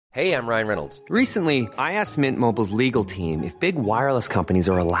Hey, I'm Ryan Reynolds. Recently, I asked Mint Mobile's legal team if big wireless companies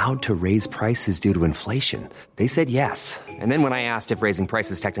are allowed to raise prices due to inflation. They said yes. And then when I asked if raising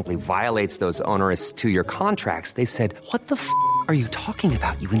prices technically violates those onerous two-year contracts, they said, "What the f*** are you talking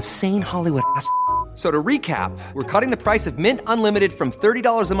about, you insane Hollywood ass?" So to recap, we're cutting the price of Mint Unlimited from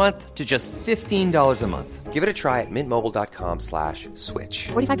 $30 a month to just $15 a month. Give it a try at mintmobile.com/switch.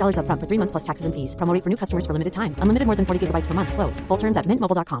 $45 up front for 3 months plus taxes and fees. Promo rate for new customers for limited time. Unlimited more than 40 gigabytes per month. Slows full terms at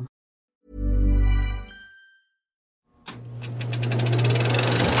mintmobile.com.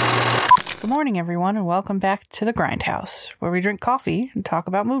 Good morning, everyone, and welcome back to the Grindhouse, where we drink coffee and talk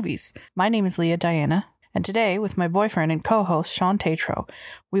about movies. My name is Leah Diana, and today, with my boyfriend and co-host Sean Tatro,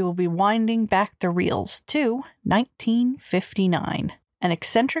 we will be winding back the reels to 1959. An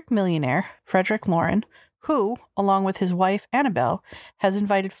eccentric millionaire, Frederick Lauren, who, along with his wife Annabelle, has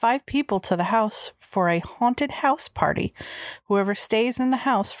invited 5 people to the house for a haunted house party. Whoever stays in the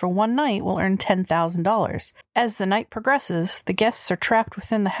house for one night will earn $10,000. As the night progresses, the guests are trapped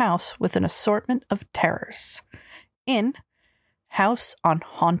within the house with an assortment of terrors. In House on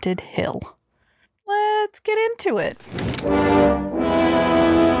Haunted Hill. Let's get into it.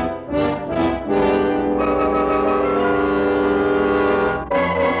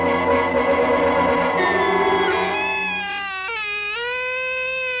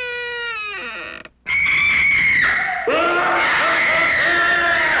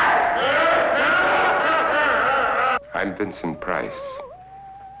 I'm Vincent Price,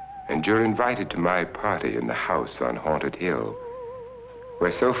 and you're invited to my party in the house on Haunted Hill,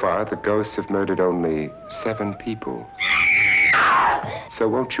 where so far the ghosts have murdered only 7 people. So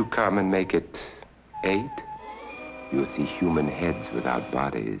won't you come and make it 8? You'll see human heads without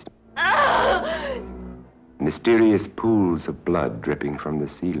bodies. Mysterious pools of blood dripping from the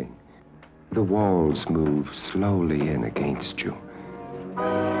ceiling. The walls move slowly in against you.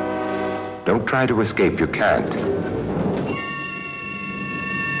 Don't try to escape, you can't.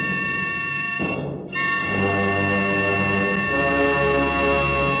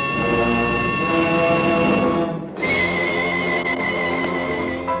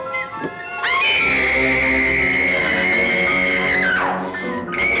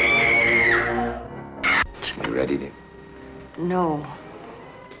 You ready, dear? No.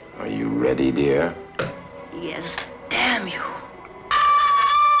 Are you ready, dear? Yes, damn you.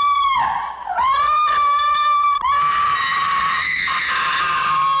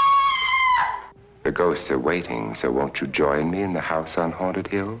 The ghosts are waiting, so won't you join me in the house on Haunted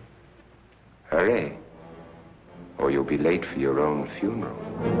Hill? Hurry, or you'll be late for your own funeral.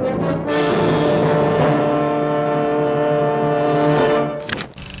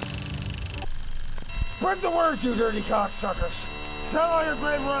 Spread the word, you dirty cocksuckers. Tell all your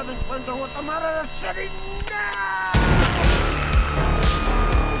grave robbing friends I want them out of the city now!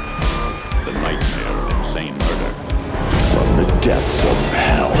 The nightmare of insane murder. From the depths of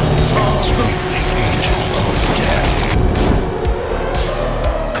hell. From the angel of death.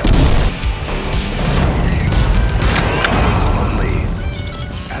 Only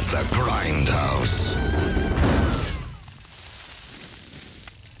at the Grindhouse.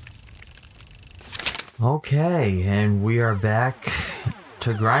 Okay, and we are back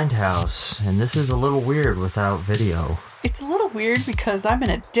to Grindhouse, and this is a little weird without video. It's a little weird because I'm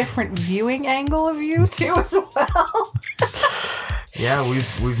in a different viewing angle of you too as well. Yeah,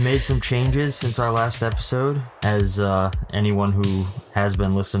 we've made some changes since our last episode. As anyone who has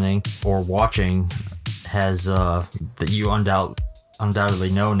been listening or watching has that you undoubtedly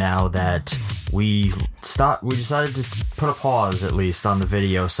know now that we decided to put a pause at least on the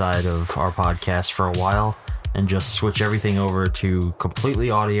video side of our podcast for a while and just switch everything over to completely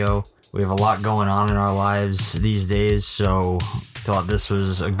audio. We have a lot going on in our lives these days, so thought this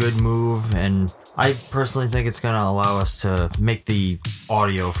was a good move, and I personally think it's going to allow us to make the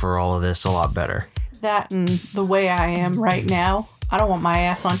audio for all of this a lot better. That and the way I am right now, I don't want my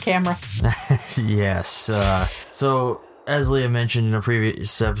ass on camera. Yes. So, as Leah mentioned in a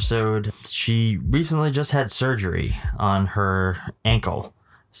previous episode, she recently just had surgery on her ankle.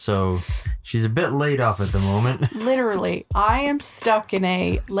 So she's a bit laid up at the moment. Literally, I am stuck in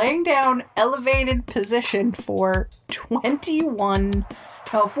a laying down elevated position for 14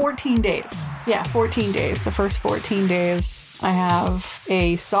 days. Yeah, 14 days. The first 14 days, I have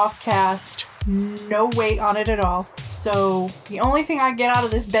a soft cast, no weight on it at all. So the only thing I get out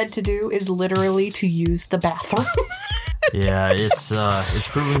of this bed to do is literally to use the bathroom. Yeah, it's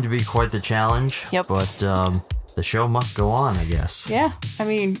proven to be quite the challenge. Yep. But the show must go on, I guess. Yeah, I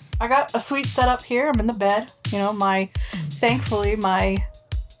mean, I got a sweet setup here. I'm in the bed. You know, thankfully my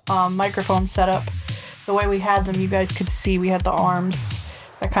microphone setup, the way we had them, you guys could see we had the arms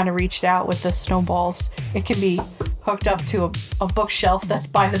I kind of reached out with the snowballs. It can be hooked up to a bookshelf that's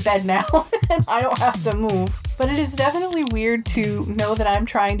by the bed now, and I don't have to move. But it is definitely weird to know that I'm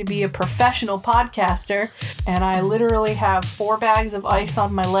trying to be a professional podcaster, and I literally have 4 bags of ice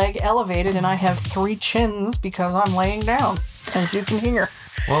on my leg elevated, and I have 3 chins because I'm laying down, as you can hear.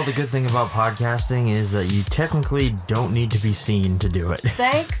 Well, the good thing about podcasting is that you technically don't need to be seen to do it.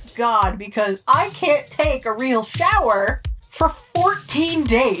 Thank God, because I can't take a real shower for 14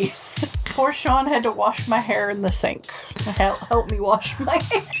 days. Poor Sean had to wash my hair in the sink. Help me wash my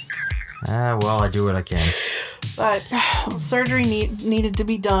hair. Well, I do what I can. But surgery needed to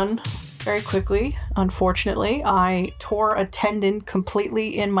be done very quickly. Unfortunately, I tore a tendon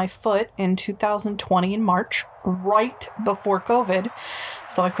completely in my foot in 2020 in March, right before COVID,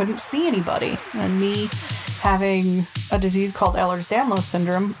 so I couldn't see anybody. And me having a disease called Ehlers-Danlos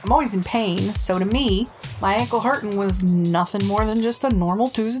syndrome, I'm always in pain, so to me, my ankle hurting was nothing more than just a normal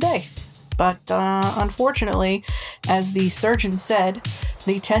Tuesday. But unfortunately, as the surgeon said,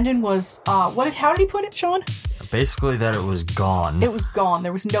 the tendon was, how did he put it, Sean? Basically that it was gone. It was gone.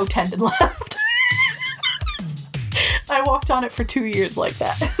 There was no tendon left. I walked on it for 2 years like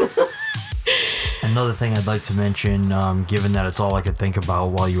that. Another thing I'd like to mention, given that it's all I could think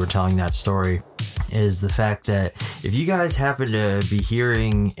about while you were telling that story, is the fact that if you guys happen to be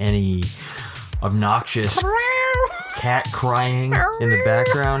hearing any obnoxious cat crying in the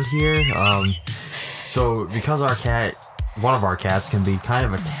background here, so because one of our cats can be kind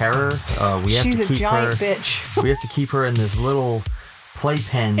of a terror, She's a giant bitch. We have to keep her in this little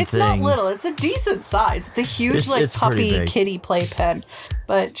playpen thing. It's not little, it's a decent size. It's a huge it's puppy kitty playpen.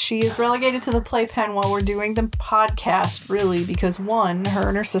 But she is relegated to the playpen while we're doing the podcast, really, because 1, her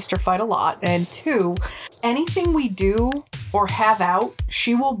and her sister fight a lot, and 2, anything we do or have out,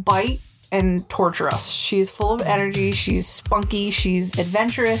 she will bite and torture us. She's full of energy, she's spunky, she's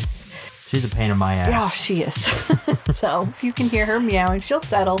adventurous. She's a pain in my ass. Yeah, she is. So, if you can hear her meowing, she'll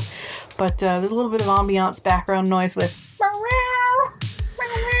settle. But there's a little bit of ambiance background noise with...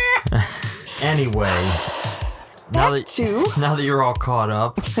 Anyway, now that you're all caught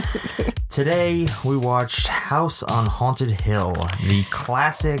up, today we watched House on Haunted Hill, the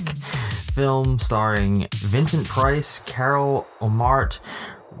classic film starring Vincent Price, Carol O'Mart,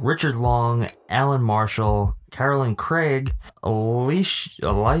 Richard Long, Alan Marshall, Carolyn Craig, Alicia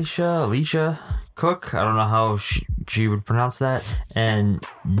Cook, I don't know how she would pronounce that, and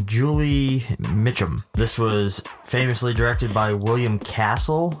Julie Mitchum. This was famously directed by William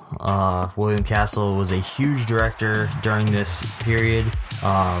Castle. William Castle was a huge director during this period.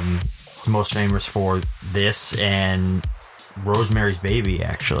 Most famous for this and Rosemary's Baby,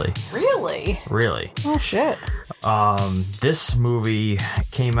 actually. Really? Really. Oh, shit. This movie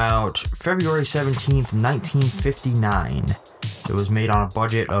came out February 17th, 1959. It was made on a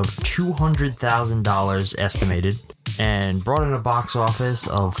budget of $200,000 estimated and brought in a box office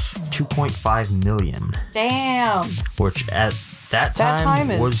of $2.5 million. Damn. Which at that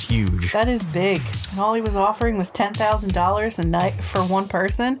time was huge. That is big. And all he was offering was $10,000 a night for one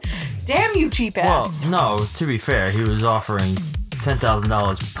person. Damn you, cheap ass. Well, no, to be fair, he was offering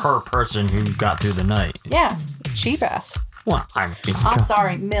 $10,000 per person who got through the night. Yeah, cheap ass. Well, I'm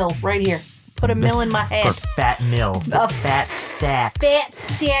sorry, mill, right here. Put a mill in my head. Or fat mill. Fat stacks. Fat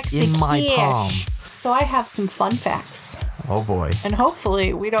stacks in my palm. So I have some fun facts. Oh boy. And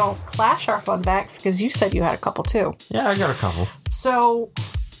hopefully we don't clash our fun facts because you said you had a couple too. Yeah, I got a couple. So,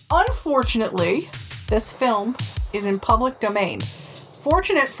 unfortunately, this film is in public domain.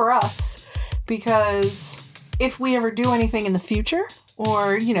 Fortunate for us, because if we ever do anything in the future,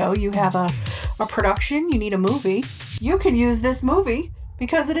 or, you have a production, you need a movie, you can use this movie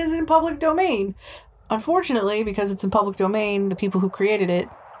because it is in public domain. Unfortunately, because it's in public domain, the people who created it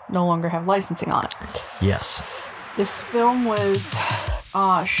no longer have licensing on it. Yes. This film was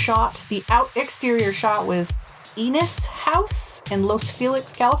shot, the exterior shot was Enos House in Los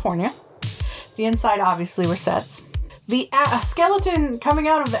Feliz, California. The inside obviously were sets. The skeleton coming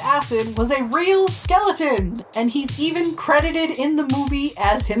out of the acid was a real skeleton, and he's even credited in the movie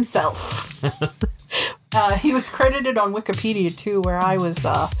as himself. He was credited on Wikipedia too, where I was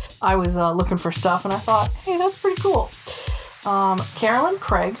looking for stuff, and I thought, hey, that's pretty cool. Carolyn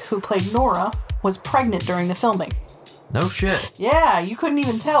Craig, who played Nora, was pregnant during the filming. No shit. Yeah, you couldn't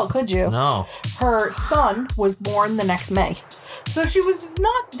even tell, could you? No. Her son was born the next May. So she was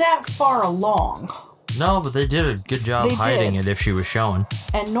not that far along. No, but they did a good job hiding it if she was showing.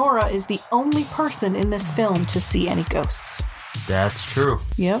 And Nora is the only person in this film to see any ghosts. That's true.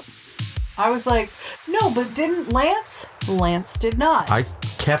 Yep. I was like, no, but didn't Lance? Lance did not. I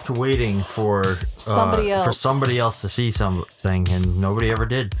kept waiting for somebody else to see something, and nobody ever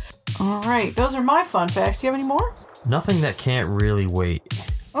did. All right, those are my fun facts. Do you have any more? Nothing that can't really wait.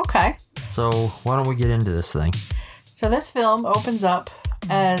 Okay. So why don't we get into this thing? So this film opens up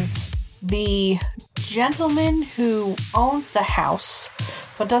as the gentleman who owns the house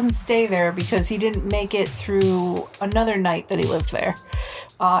but doesn't stay there because he didn't make it through another night that he lived there,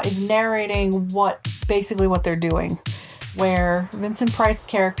 is narrating what they're doing, where Vincent Price's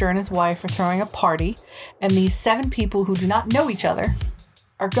character and his wife are throwing a party, and these 7 people who do not know each other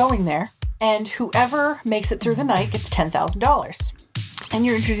are going there, and whoever makes it through the night gets $10,000. And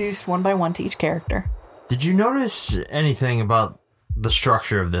you're introduced one by one to each character. Did you notice anything about the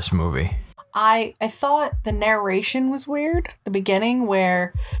structure of this movie? I thought the narration was weird. The beginning,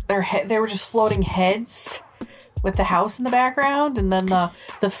 where they were just floating heads with the house in the background, and then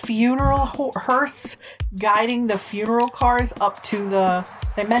the funeral hearse guiding the funeral cars up to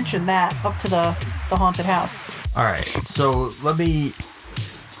they mentioned that, up to the haunted house. All right, so let me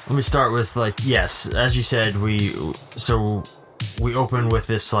start with, like, yes, as you said, we open with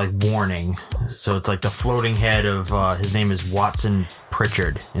this, like, warning. So it's like the floating head of, his name is Watson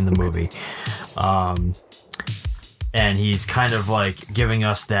Pritchard in the movie. And he's kind of, like, giving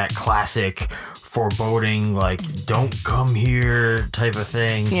us that classic foreboding, like, don't come here type of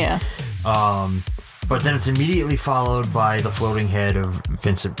thing. Yeah. But then it's immediately followed by the floating head of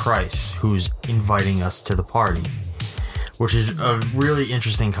Vincent Price, who's inviting us to the party, which is a really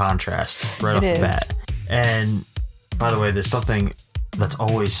interesting contrast right off the bat. And by the way, there's something that's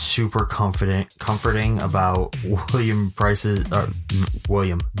always super comforting about Vincent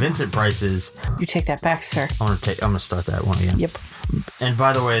Price's. You take that back, sir. I'm gonna start that one again. Yep. And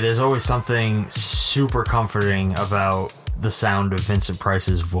by the way, there's always something super comforting about the sound of Vincent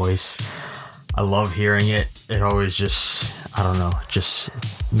Price's voice. I love hearing it. It always just, I don't know, just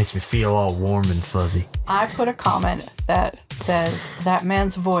makes me feel all warm and fuzzy. I put a comment that says, that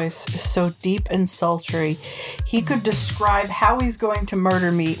man's voice is so deep and sultry, he could describe how he's going to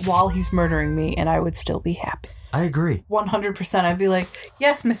murder me while he's murdering me, and I would still be happy. I agree. 100%. I'd be like,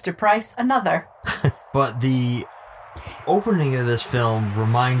 yes, Mr. Price, another. But the opening of this film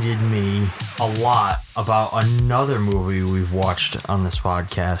reminded me a lot about another movie we've watched on this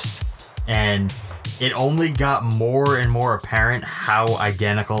podcast. And it only got more and more apparent how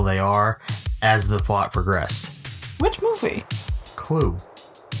identical they are as the plot progressed. Which movie? Clue.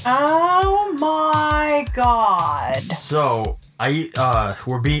 Oh my god. So, we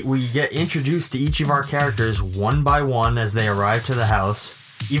get introduced to each of our characters one by one as they arrive to the house,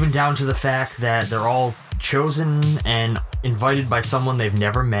 even down to the fact that they're all chosen and invited by someone they've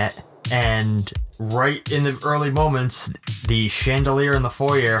never met. And right in the early moments, the chandelier in the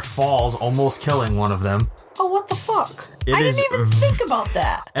foyer falls, almost killing one of them. Oh, what the fuck? I didn't even think about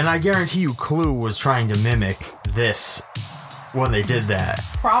that. And I guarantee you Clue was trying to mimic this when they did that.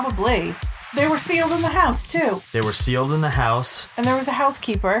 Probably. They were sealed in the house, too. They were sealed in the house. And there was a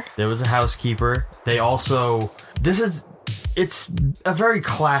housekeeper. They also... It's a very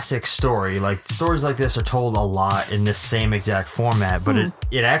classic story. Like, stories like this are told a lot in this same exact format, but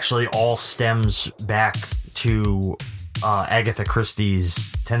it actually all stems back to Agatha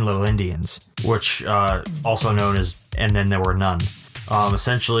Christie's 10 Little Indians, which also known as And Then There Were None.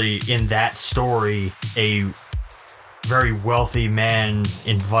 Essentially, in that story, a very wealthy man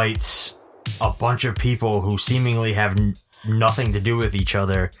invites a bunch of people who seemingly have nothing to do with each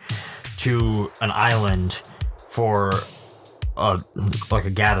other to an island for a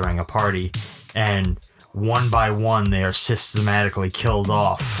gathering, a party, and one by one they are systematically killed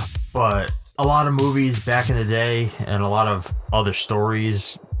off. But a lot of movies back in the day and a lot of other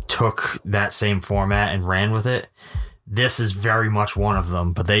stories took that same format and ran with it. This is very much one of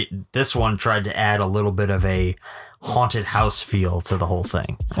them, but this one tried to add a little bit of a haunted house feel to the whole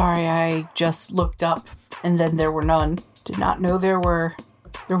thing. Sorry, I just looked up And Then There Were None. Did not know there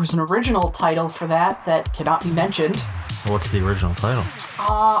was an original title for that cannot be mentioned. What's the original title?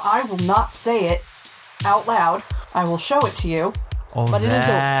 I will not say it out loud. I will show it to you. Oh, but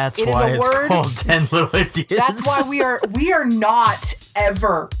that's why it's called 10 Little Indians. That's why we are not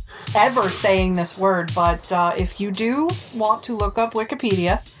ever saying this word. But if you do want to look up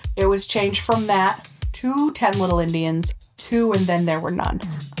Wikipedia, it was changed from that to 10 Little Indians to And Then There Were None.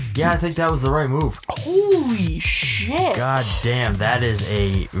 Yeah, I think that was the right move. Holy shit! God damn, that is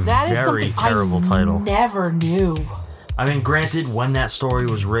a very terrible title. Never knew. I mean, granted, when that story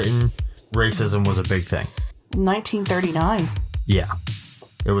was written, racism was a big thing. 1939. Yeah.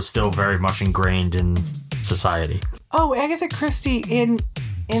 It was still very much ingrained in society. Oh, Agatha Christie in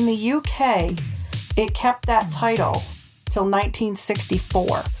in the UK, it kept that title till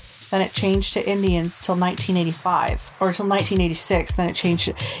 1964. Then it changed to Indians till 1985, or till 1986. Then it changed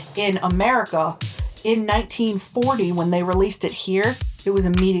it. In America, in 1940, when they released it here, it was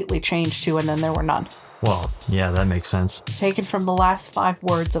immediately changed to, and then there were none. Well, yeah, that makes sense. Taken from the last 5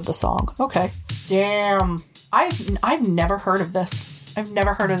 words of the song. Okay. Damn. I've never heard of this. I've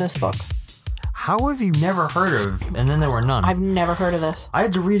never heard of this book. How have you never heard of, and then there were none? I've never heard of this. I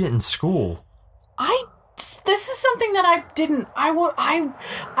had to read it in school. This is something that I didn't. I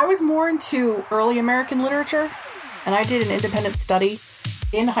was more into early American literature, and I did an independent study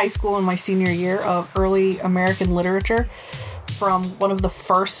in high school in my senior year of early American literature from one of the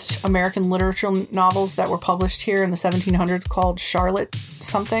first American literature novels that were published here in the 1700s called Charlotte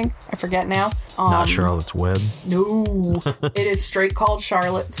something. I forget now. Not Charlotte's Web? No. It is straight called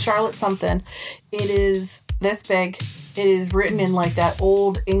Charlotte something. It is this big. It is written in like that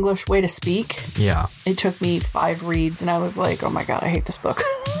old English way to speak. Yeah. It took me 5 reads and I was like, oh my God, I hate this book.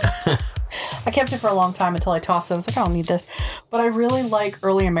 I kept it for a long time until I tossed it. I was like, I don't need this. But I really like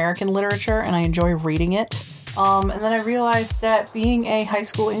early American literature and I enjoy reading it. And then I realized that being a high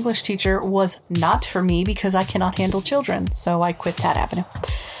school English teacher was not for me because I cannot handle children. So I quit that avenue.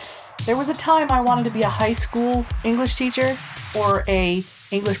 There was a time I wanted to be a high school English teacher or a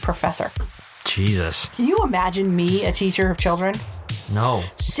English professor. Jesus. Can you imagine me, a teacher of children? No.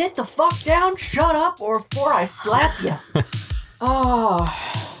 Sit the fuck down, shut up, or before I slap you. Oh,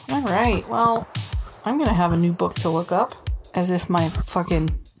 all right. Well, I'm going to have a new book to look up, as if my fucking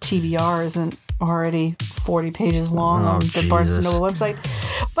TBR isn't already 40 pages long on the Barnes & Noble website.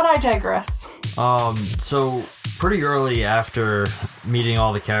 But I digress. So pretty early after meeting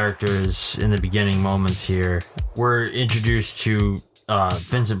all the characters in the beginning moments here, we're introduced to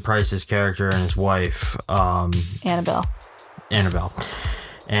Vincent Price's character and his wife, Annabelle.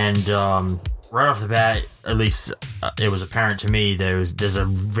 And right off the bat, at least it was apparent to me, there's a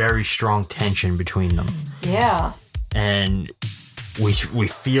very strong tension between them. Yeah. And we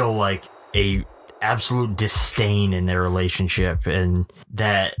feel like a absolute disdain in their relationship, and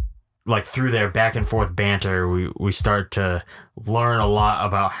that like through their back and forth banter, we start to learn a lot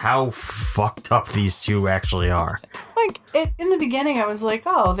about how fucked up these two actually are. Like, in the beginning, I was like,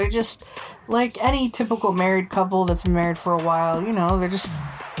 oh, they're just like any typical married couple that's been married for a while. You know,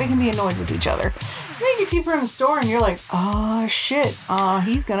 they can be annoyed with each other. And then you get deeper in the story, and you're like, oh shit,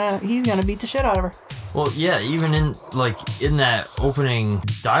 he's gonna beat the shit out of her. Well, yeah, even in that opening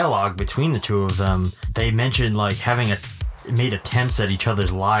dialogue between the two of them, they mentioned like having made attempts at each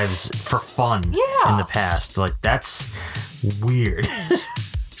other's lives for fun in the past. Like, that's weird.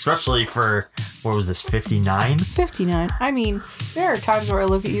 Especially for, what was this, 59? 59. I mean, there are times where I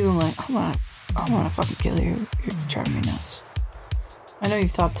look at you and I'm like, I want to fucking kill you. You're driving me nuts. I know you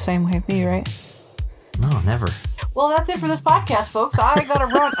thought the same way of me, right? No, never. Well, that's it for this podcast, folks. I gotta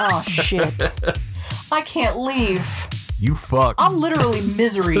run. Oh, shit. I can't leave. You fuck. I'm literally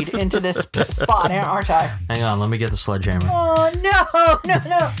miseried into this spot, aren't I? Hang on, let me get the sledgehammer. Oh,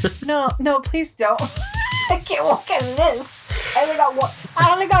 no, please don't. I can't walk as it is. I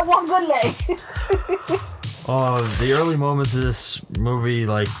only got one good leg. The early moments of this movie,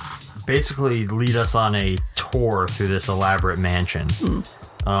 like, basically lead us on a tour through this elaborate mansion.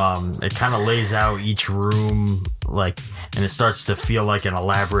 It kind of lays out each room, like, and it starts to feel like an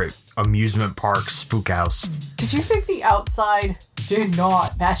elaborate amusement park spook house. Did you think the outside did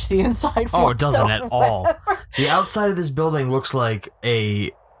not match the inside? Oh, it doesn't at all. The outside of this building looks like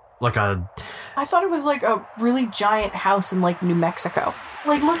a I thought it was like a really giant house in like New Mexico.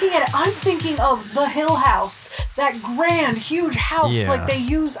 Like, looking at it, I'm thinking of the Hill House, that grand, huge house, like they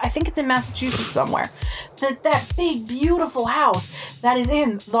use, I think it's in Massachusetts somewhere, that big, beautiful house that is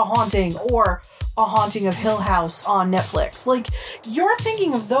in The Haunting or A Haunting of Hill House on Netflix. Like, you're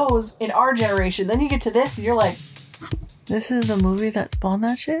thinking of those in our generation, then you get to this and you're like, this is the movie that spawned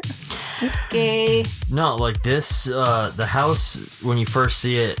that shit? Okay. No, like this, the house, when you first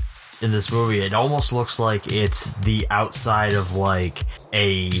see it in this movie, it almost looks like it's the outside of like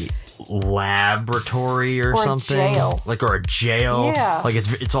a laboratory or something, a jail. or a jail. Yeah, like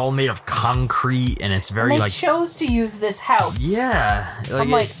it's all made of concrete and it's very and they like chose to use this house. Yeah,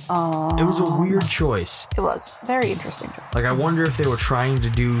 like, it was a weird choice. It was very interesting. Like, I wonder if they were trying to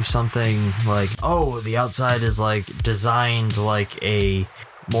do something like, oh, the outside is like designed like a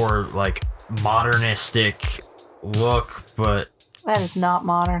more like modernistic look, but that is not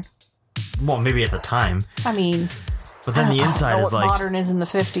modern. Well, maybe at the time. I mean, but then the inside is like modern is in the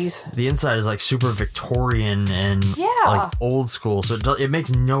 50s. The inside is like super Victorian and like old school, so it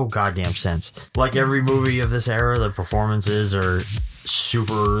makes no goddamn sense. Like every movie of this era, the performances are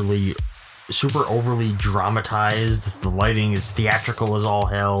super overly dramatized. The lighting is theatrical as all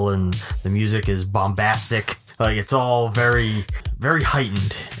hell, and the music is bombastic. Like, it's all very, very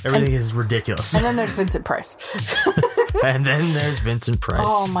heightened. Everything is ridiculous. And then there's Vincent Price. And then there's Vincent Price.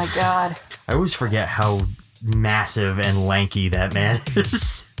 Oh my god. I always forget how massive and lanky that man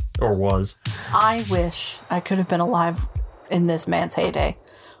is. Or was. I wish I could have been alive in this man's heyday.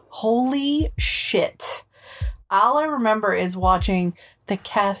 Holy shit. All I remember is watching the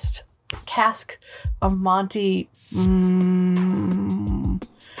Cask of Monty.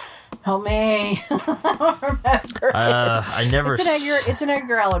 Help me. I don't remember. I never. It's an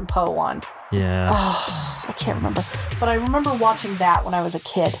Edgar Allan Poe one. Yeah. Oh, I can't remember. But I remember watching that when I was a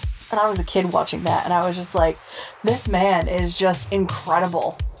kid. And I was a kid watching that. And I was just like, this man is just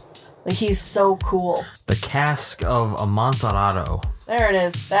incredible. Like, he's so cool. The Cask of Amontillado. There it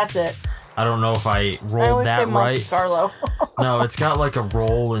is. That's it. I don't know if I rolled that right. Monte Carlo. No, it's got like a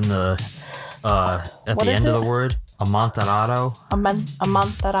roll in the at the end of the word. Amontillado.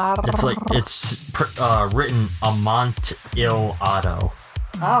 Amontillado. It's like it's written Amontillado.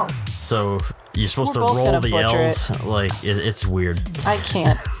 Oh. So you're supposed to roll the L's. Like it's weird. I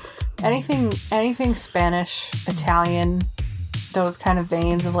can't. Anything Spanish, Italian, those kind of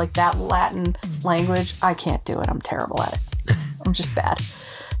veins of like that Latin language, I can't do it. I'm terrible at it. I'm just bad.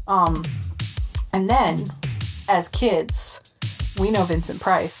 And then as kids, we know Vincent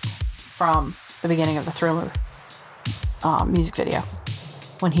Price from the beginning of the Thriller music video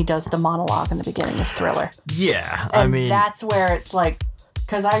when he does the monologue in the beginning of Thriller. Yeah, and I mean, that's where it's like,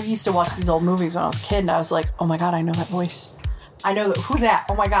 because I used to watch these old movies when I was a kid, and I was like, oh my god, I know that voice. I know that. Who's that?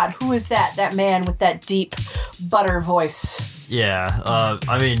 Oh my god, who is that? That man with that deep butter voice. Yeah,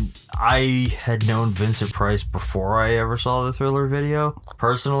 I mean, I had known Vincent Price before I ever saw the Thriller video,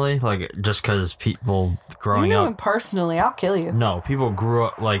 personally, like, just because people growing you up... You knew him personally, I'll kill you. No, people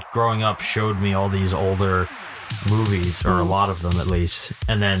growing up showed me all these older movies, or a lot of them at least,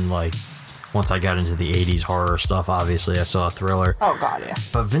 and then, like, once I got into the 80s horror stuff, obviously, I saw Thriller. Oh, god, yeah.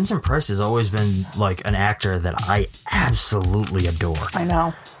 But Vincent Price has always been, like, an actor that I absolutely adore. I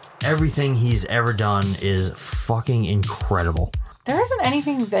know. Everything he's ever done is fucking incredible. There isn't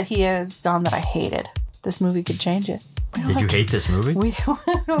anything that he has done that I hated. This movie could change it. Did you hate this movie? We don't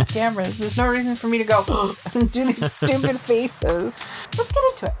have cameras. There's no reason for me to go and do these stupid faces. Let's get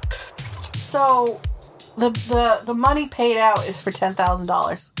into it. So, the money paid out is for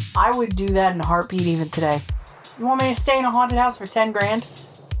 $10,000. I would do that in a heartbeat even today. You want me to stay in a haunted house for $10,000?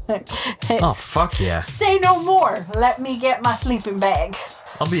 Oh, fuck yeah. Say no more. Let me get my sleeping bag.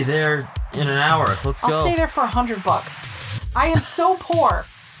 I'll be there in an hour. Let's go. I'll stay there for $100. I am so poor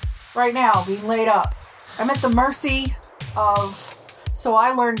right now, being laid up. I'm at the mercy of... So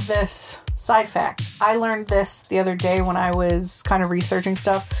I learned this, side fact, I learned this the other day when I was kind of researching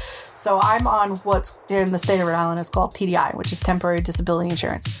stuff. So I'm on what's in the state of Rhode Island is called TDI, which is Temporary Disability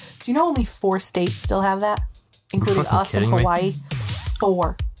Insurance. Do you know only 4 states still have that? Including us and Hawaii.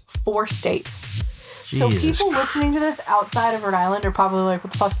 4 states. So people listening to this outside of Rhode Island are probably like,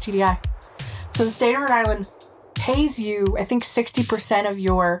 what the fuck's TDI? So the state of Rhode Island pays you, I think 60% of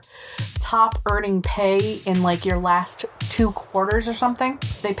your top earning pay in like your last 2 quarters or something.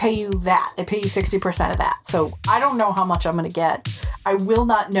 They pay you that. They pay you 60% of that. So I don't know how much I'm going to get. I will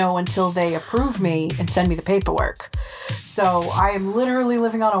not know until they approve me and send me the paperwork. So I am literally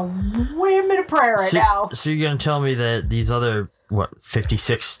living on a whim and a prayer right now. So you're going to tell me that these other,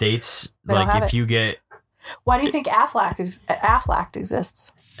 56 states, like if you get... Why do you think Aflac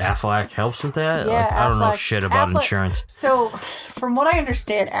exists? Aflac helps with that? Yeah, like, I don't know shit about insurance. So, from what I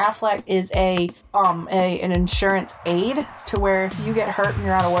understand, Aflac is an insurance aid to where if you get hurt and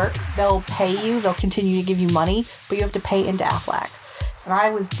you're out of work, they'll pay you, they'll continue to give you money, but you have to pay into Aflac. And I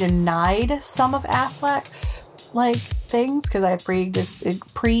was denied some of Aflac's things because I have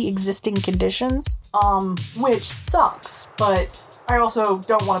pre-existing conditions, which sucks, but I also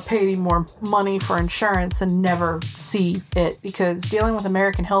don't want to pay any more money for insurance and never see it, because dealing with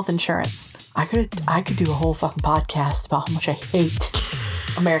American health insurance, I could do a whole fucking podcast about how much I hate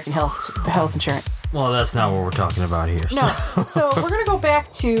American health insurance. Well, that's not what we're talking about here. No. So we're going to go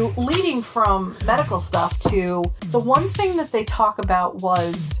back to leading from medical stuff to the one thing that they talk about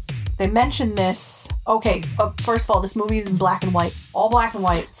was they mentioned this. Okay, first of all, this movie is in black and white, all black and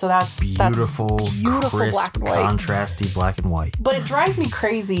white. So that's beautiful, crisp, black and white, contrasty black and white. But it drives me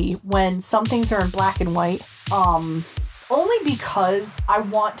crazy when some things are in black and white. Only because I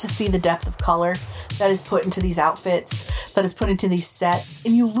want to see the depth of color that is put into these outfits, that is put into these sets,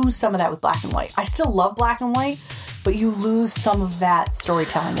 and you lose some of that with black and white. I still love black and white, but you lose some of that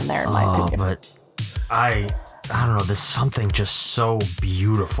storytelling in there, in my opinion. But I I don't know, there's something just so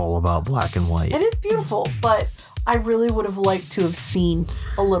beautiful about black and white. It is beautiful, but I really would have liked to have seen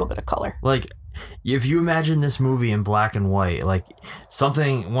a little bit of color. Like, if you imagine this movie in black and white, like,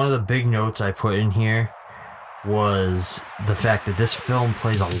 one of the big notes I put in here was the fact that this film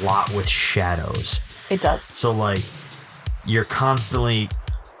plays a lot with shadows. It does. So, like, you're constantly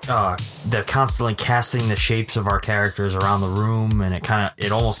they're constantly casting the shapes of our characters around the room, and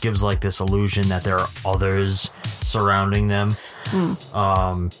it almost gives like this illusion that there are others surrounding them.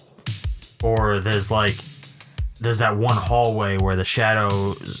 Or there's that one hallway where the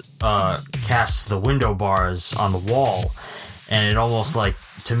shadow casts the window bars on the wall, and it almost like,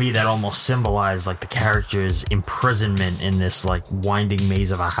 to me, that almost symbolized like the character's imprisonment in this like winding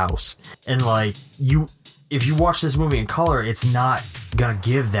maze of a house. And like, if you watch this movie in color, it's not gonna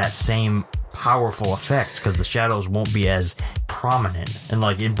give that same powerful effect because the shadows won't be as prominent. And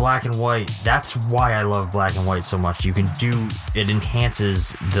like in black and white, that's why I love black and white so much. It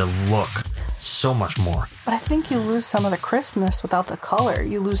enhances the look so much more. But I think you lose some of the crispness without the color.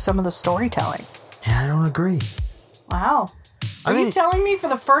 You lose some of the storytelling. Yeah, I don't agree. Wow. Are you telling me for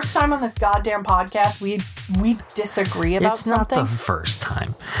the first time on this goddamn podcast we disagree about something? It's not the first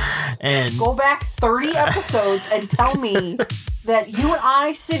time. And go back 30 episodes and tell me that you and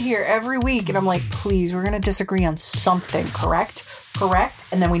I sit here every week and I'm like, please, we're going to disagree on something, correct?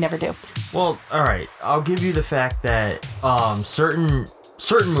 And then we never do. Well, all right. I'll give you the fact that certain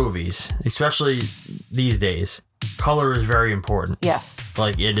movies, especially these days, color is very important. Yes.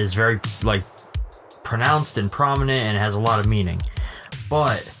 Like, it is very, like, pronounced and prominent and has a lot of meaning.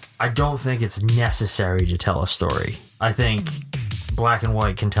 But I don't think it's necessary to tell a story. I think black and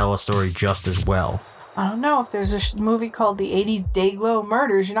white can tell a story just as well. I don't know. If there's a movie called The 80s Dayglow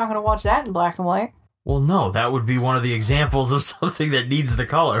Murders, you're not going to watch that in black and white. Well, no, that would be one of the examples of something that needs the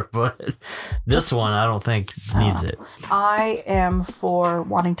color, but this one I don't think needs it. I am for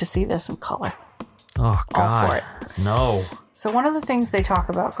wanting to see this in color. Oh, God. All for it. No. So one of the things they talk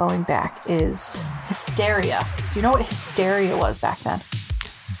about going back is hysteria. Do you know what hysteria was back then?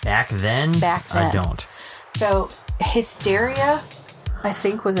 Back then? I don't. So hysteria, I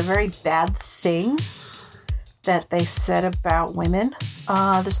think, was a very bad thing that they said about women.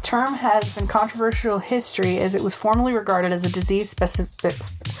 This term has been controversial history as it was formerly regarded as a disease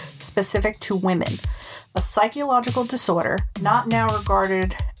specific to women. A psychological disorder, not now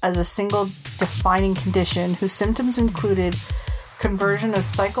regarded as a single defining condition, whose symptoms included conversion of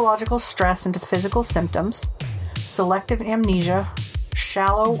psychological stress into physical symptoms, selective amnesia,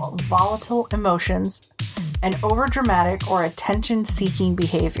 shallow, volatile emotions, and overdramatic or attention-seeking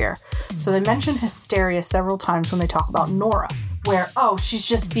behavior. So they mention hysteria several times when they talk about Nora, where, oh, she's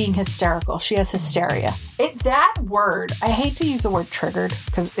just being hysterical. She has hysteria. That word, I hate to use the word triggered,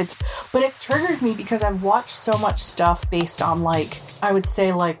 but it triggers me because I've watched so much stuff based on, like, I would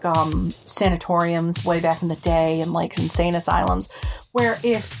say, like, sanatoriums way back in the day and, like, insane asylums, where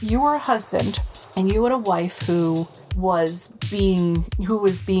if you were a husband and you had a wife who was being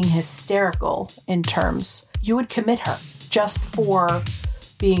hysterical in terms, you would commit her just for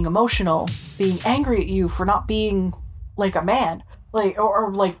being emotional, being angry at you for not being like a man, like,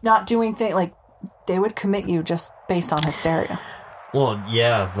 or like not doing things, like they would commit you just based on hysteria. Well,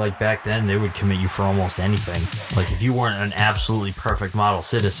 yeah, like back then they would commit you for almost anything. Like if you weren't an absolutely perfect model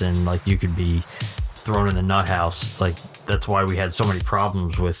citizen, like you could be thrown in the nut house. Like that's why we had so many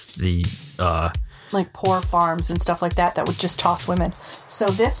problems with the like poor farms and stuff like that would just toss women. So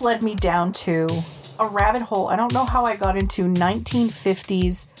this led me down to a rabbit hole. I don't know how I got into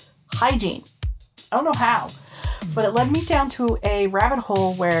 1950s hygiene. I don't know how, but it led me down to a rabbit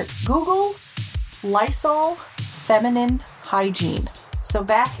hole where Google Lysol feminine hygiene. So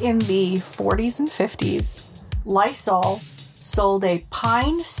back in the 40s and 50s, Lysol sold a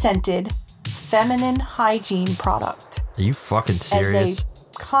pine-scented feminine hygiene product. Are you fucking serious? As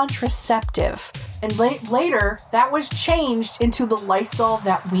a contraceptive. And later, that was changed into the Lysol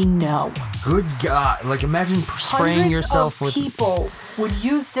that we know. Good God. Like, imagine spraying yourself with... people would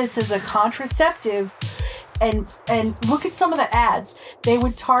use this as a contraceptive. And look at some of the ads. They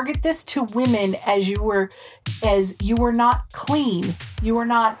would target this to women as you were not clean. You were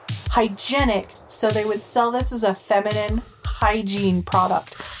not hygienic. So they would sell this as a feminine hygiene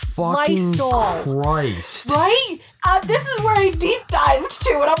product. Fucking Lysol. Christ. Right? This is where I deep dived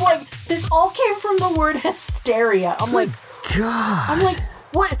to. And I'm like, this all came from the word hysteria. I'm like, God. I'm like,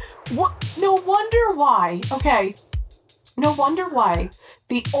 what? No wonder why. Okay. No wonder why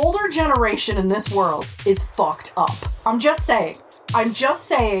the older generation in this world is fucked up. I'm just saying.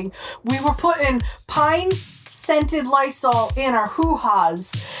 We were putting scented Lysol in our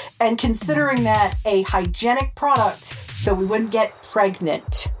hoo-has and considering that a hygienic product so we wouldn't get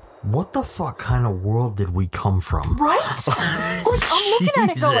pregnant. What the fuck kind of world did we come from? Right? I'm looking at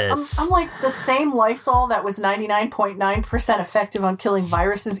it going, I'm like, the same Lysol that was 99.9% effective on killing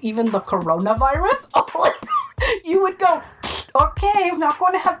viruses, even the coronavirus? You would go, okay, I'm not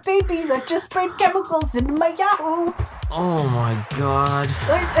going to have babies. I just sprayed chemicals into my Yahoo. Oh my god.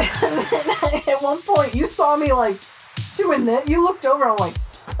 At one point, you saw me, like, doing that. You looked over, I'm like,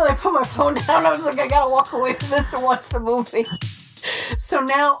 I put my phone down. I was like, I gotta walk away from this and watch the movie. So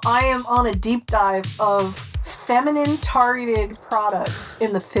now I am on a deep dive of feminine targeted products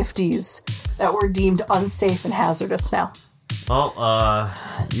in the 50s that were deemed unsafe and hazardous now. Well,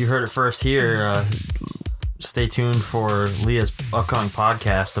 you heard it first here. Stay tuned for Leah's upcoming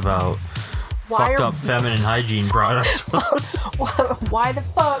podcast about fucked up feminine hygiene products. Why the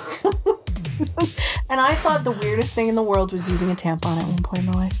fuck? And I thought the weirdest thing in the world was using a tampon at one point in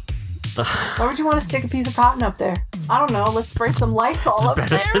my life. Why would you want to stick a piece of cotton up there? I don't know. Let's spray some Lysol up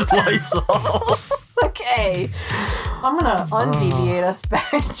there. Lysol. Okay. I'm going to undeviate us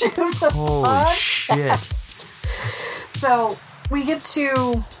back to the podcast. Shit. So we've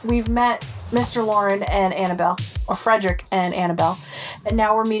met Mr. Lauren and Annabelle, or Frederick and Annabelle, and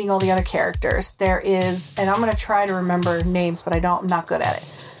now we're meeting all the other characters. There is, and I'm going to try to remember names, but I'm not good at it.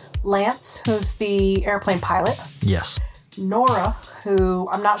 Lance, who's the airplane pilot. Yes. Nora, who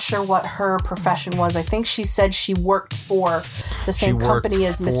I'm not sure what her profession was. I think she said she worked for the same company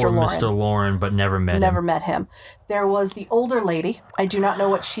as Mr. Lauren. Mr. Lauren, but never met him. There was the older lady. I do not know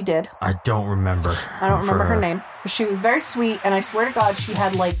what she did. I don't remember. I don't remember her name. She was very sweet, and I swear to God, she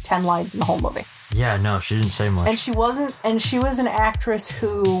had like 10 lines in the whole movie. Yeah, no, she didn't say much. And she was an actress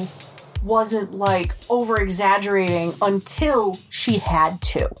who wasn't like over exaggerating until she had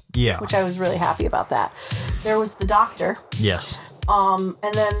to. Yeah. Which I was really happy about that. There was the doctor. Yes. And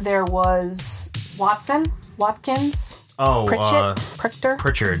then there was Watkins. Oh,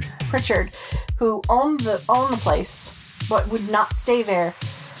 Pritchard, who owned the place, but would not stay there.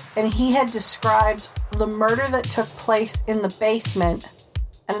 And he had described the murder that took place in the basement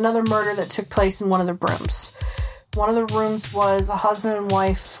and another murder that took place in one of the rooms. One of the rooms was a husband and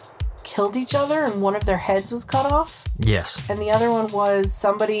wife killed each other and one of their heads was cut off. Yes. And the other one was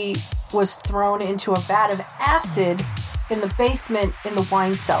somebody was thrown into a vat of acid in the basement in the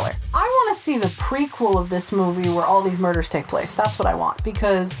wine cellar. I want to see the prequel of this movie where all these murders take place. That's what I want,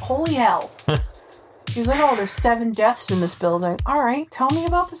 because holy hell. He's like, oh, there's 7 deaths in this building. All right, tell me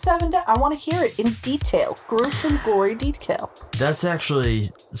about the 7 deaths. I want to hear it in detail. Gruesome, gory detail. That's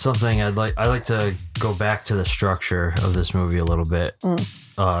actually something I like to go back to the structure of this movie a little bit.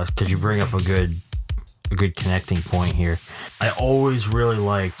 Because you bring up a good connecting point here. I always really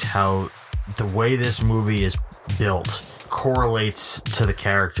liked how the way this movie is built correlates to the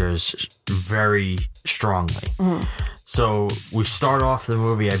characters very strongly. So we start off the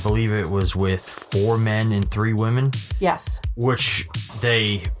movie, I believe it was with 4 men and 3 women. Yes. Which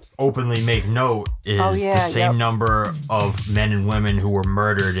they openly make note is the same number of men and women who were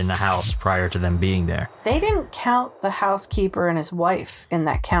murdered in the house prior to them being there. They didn't count the housekeeper and his wife in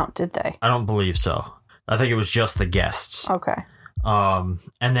that count, did they? I don't believe so. I think it was just the guests. Okay. And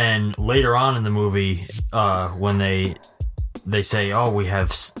then later on in the movie, when they say, oh, we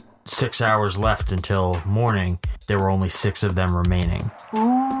have 6 hours left until morning, there were only 6 of them remaining.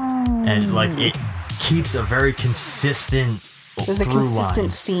 Ooh. And like it keeps a very consistent There's a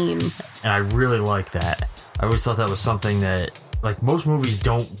consistent theme. And I really like that. I always thought that was something that, like, most movies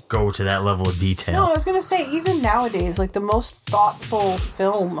don't go to that level of detail. No, I was going to say, even nowadays, like, the most thoughtful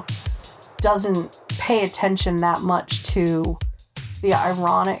film doesn't pay attention that much to the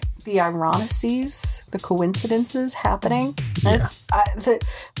ironicities, the coincidences happening. Yeah. I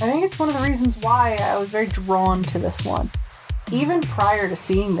think it's one of the reasons why I was very drawn to this one, even prior to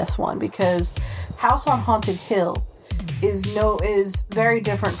seeing this one, because House on Haunted Hill is very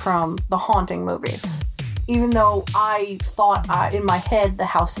different from the Haunting movies. Even though I thought in my head the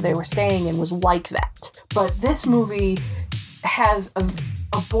house they were staying in was like that. But this movie has a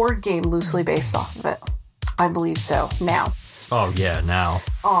board game loosely based off of it. I believe so, now. Oh, yeah, now.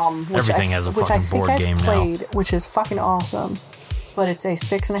 Everything has a fucking board game now. Which is fucking awesome. But it's a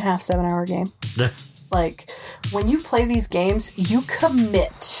 6.5, 7 hour game. Like, when you play these games, you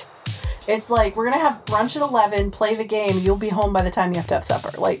commit. It's like, we're going to have brunch at 11, play the game, you'll be home by the time you have to have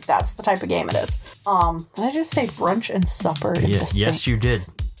supper. Like, that's the type of game it is. Did I just say brunch and supper? Yes, you did.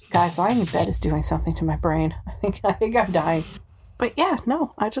 Guys, lying in bed is doing something to my brain. I think I'm dying. But yeah,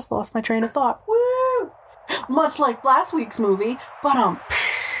 no, I just lost my train of thought. Woo! Much like last week's movie, but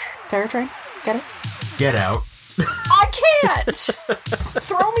Terror Train, get it? Get Out. I can't!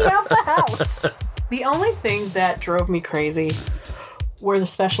 Throw me out the house! The only thing that drove me crazy were the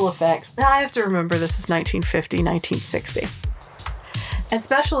special effects. Now, I have to remember this is 1950, 1960. And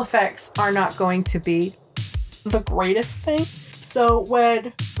special effects are not going to be the greatest thing. So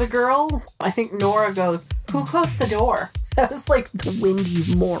when the girl, I think Nora, goes, "Who closed the door?" I was like, "The wind,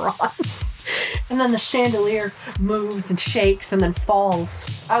 you moron." And then the chandelier moves and shakes and then falls.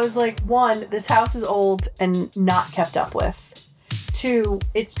 I was like, 1, this house is old and not kept up with. 2,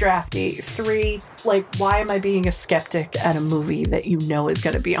 it's drafty. 3, like, why am I being a skeptic at a movie that you know is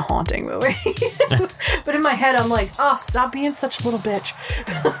going to be a haunting movie? But in my head, I'm like, oh, stop being such a little bitch.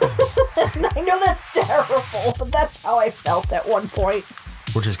 And I know that's terrible, but that's how I felt at one point.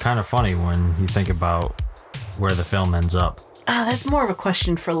 Which is kind of funny when you think about where the film ends up. That's more of a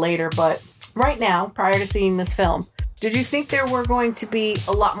question for later, but right now, prior to seeing this film, did you think there were going to be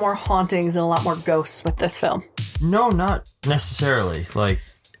a lot more hauntings and a lot more ghosts with this film? No, not necessarily. Like,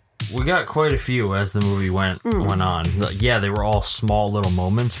 we got quite a few as the movie went on. Yeah, they were all small little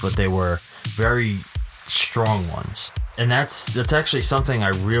moments, but they were very strong ones. And that's actually something I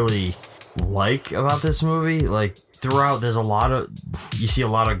really like about this movie. Like, throughout, you see a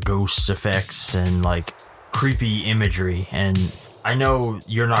lot of ghost effects and, like, creepy imagery. And I know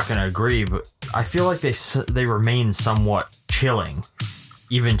you're not going to agree, but I feel like they remain somewhat chilling,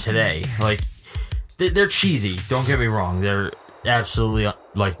 even today. Like, they're cheesy, don't get me wrong. They're absolutely,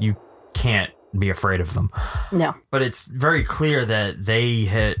 like, you can't be afraid of them. No. But it's very clear that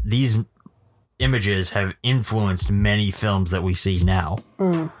these images have influenced many films that we see now.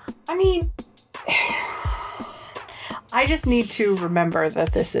 I mean, I just need to remember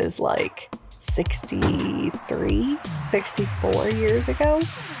that this is like 63, 64 years ago.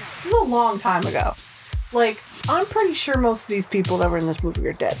 It was a long time ago. Like, I'm pretty sure most of these people that were in this movie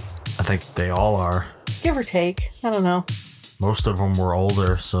are dead. I think they all are. Give or take. I don't know. Most of them were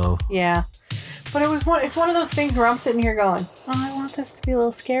older, so... Yeah. But it's one of those things where I'm sitting here going, oh, I want this to be a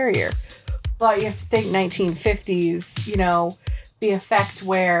little scarier. But you have to think 1950s, you know, the effect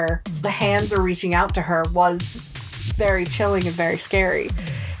where the hands are reaching out to her was very chilling and very scary.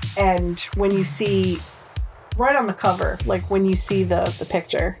 And when you see, right on the cover, like when you see the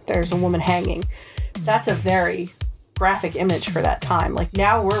picture, there's a woman hanging. That's a very graphic image for that time. Like,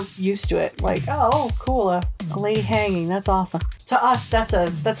 now we're used to it. Like, oh, cool, a lady hanging. That's awesome. To us, that's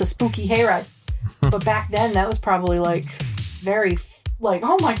a spooky hayride. But back then, that was probably like very, like,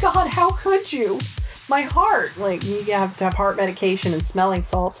 oh my God, how could you? My heart. Like, you have to have heart medication and smelling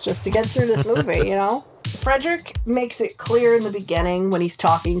salts just to get through this movie, you know? Frederick makes it clear in the beginning when he's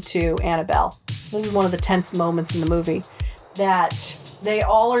talking to Annabelle. This is one of the tense moments in the movie, that they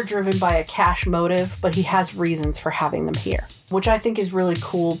all are driven by a cash motive, but he has reasons for having them here, which I think is really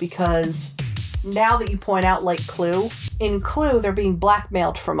cool because now that you point out, like Clue, in Clue, they're being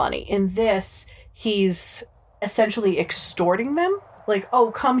blackmailed for money. In this, he's essentially extorting them. Like, oh,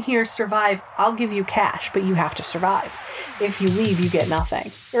 come here, survive. I'll give you cash, but you have to survive. If you leave, you get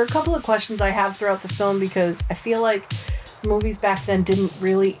nothing. There are a couple of questions I have throughout the film because I feel like movies back then didn't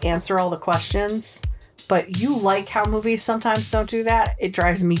really answer all the questions. But you like how movies sometimes don't do that. It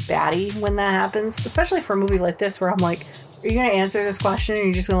drives me batty when that happens, especially for a movie like this where I'm like, are you going to answer this question or are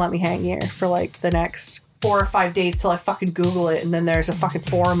you just going to let me hang here for like the next 4 or 5 days till I fucking Google it and then there's a fucking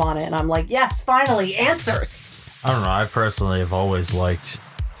forum on it and I'm like, yes, finally, answers. I don't know. I personally have always liked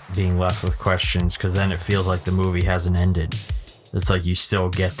being left with questions because then it feels like the movie hasn't ended. It's like you still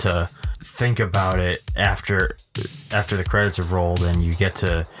get to think about it after the credits have rolled and you get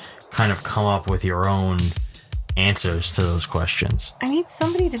to kind of come up with your own answers to those questions. I need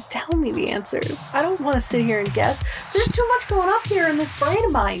somebody to tell me the answers. I don't want to sit here and guess. There's too much going up here in this brain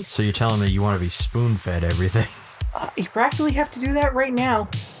of mine. So you're telling me you want to be spoon-fed everything? You practically have to do that right now.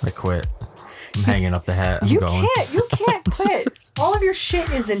 I quit. I'm hanging up the hat. You can't quit. All of your shit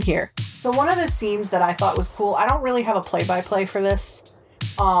is in here. So one of the scenes that I thought was cool, I don't really have a play-by-play for this,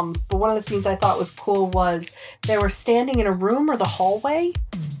 but one of the scenes I thought was cool was they were standing in a room or the hallway,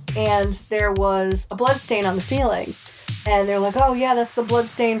 and there was a blood stain on the ceiling. And they're like, oh yeah, that's the blood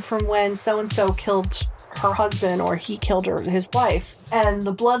stain from when so-and-so killed her husband or he killed his wife. And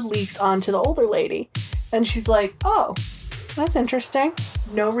the blood leaks onto the older lady. And she's like, oh, that's interesting.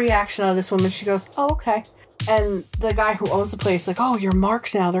 No reaction out of this woman. She goes, oh, okay. And the guy who owns the place, like, oh, you're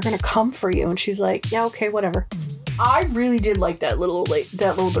marked now. They're going to come for you. And she's like, yeah, okay, whatever. I really did like that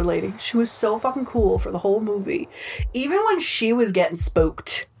older lady. She was so fucking cool for the whole movie. Even when she was getting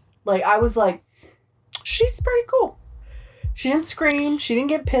spooked, like, I was like, she's pretty cool. She didn't scream. She didn't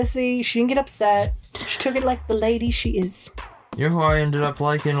get pissy. She didn't get upset. She took it like the lady she is. You know who I ended up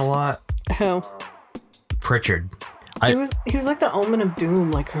liking a lot? Who? Pritchard. He was like the omen of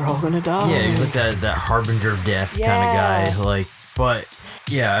doom, like we're all gonna die. Yeah, he was like that harbinger of death kind of guy. Like, but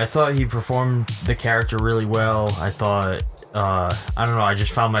yeah, I thought he performed the character really well. I thought, I don't know, I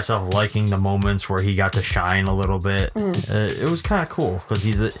just found myself liking the moments where he got to shine a little bit. It was kind of cool because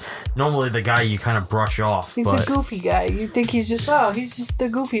he's normally the guy you kind of brush off. He's the goofy guy. You think he's just the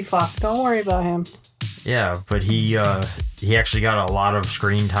goofy fuck. Don't worry about him. Yeah, but he actually got a lot of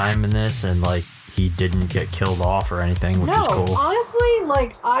screen time in this, and like he didn't get killed off or anything, which is cool. Honestly,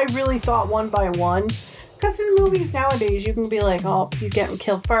 like I really thought one by one. Because in movies nowadays, you can be like, oh, he's getting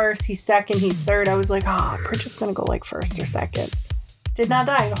killed first, he's second, he's third. I was like, Pritchard's going to go like first or second. Did not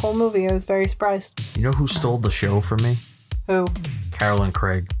die the whole movie. I was very surprised. You know who stole the show from me? Who? Carolyn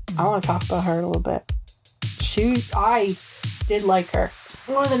Craig. I want to talk about her a little bit. I did like her.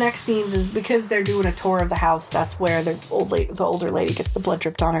 One of the next scenes is because they're doing a tour of the house. That's where the older lady gets the blood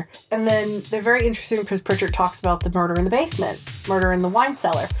dripped on her. And then they're very interesting because Pritchard talks about the murder in the basement, murder in the wine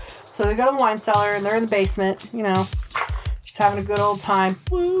cellar. So they go to the wine cellar and they're in the basement, just having a good old time.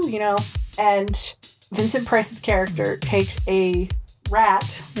 Woo, And Vincent Price's character takes a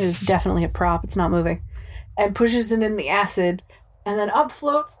rat, it is definitely a prop, it's not moving, and pushes it in the acid, and then up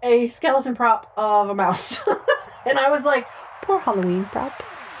floats a skeleton prop of a mouse. And I was like, poor Halloween prop.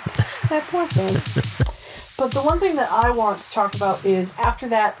 That poor thing. But the one thing that I want to talk about is after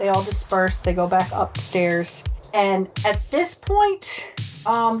that, they all disperse, they go back upstairs. And at this point,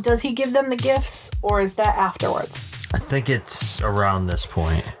 does he give them the gifts, or is that afterwards? I think it's around this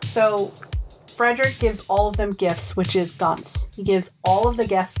point. So, Frederick gives all of them gifts, which is guns. He gives all of the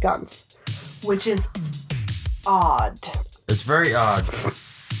guests guns, which is odd. It's very odd.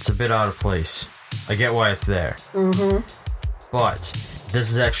 It's a bit out of place. I get why it's there. Mm-hmm. But this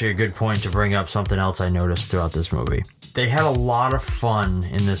is actually a good point to bring up something else I noticed throughout this movie. They had a lot of fun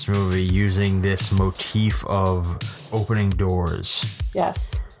in this movie using this motif of opening doors.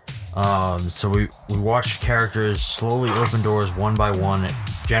 Yes. So we watched characters slowly open doors one by one,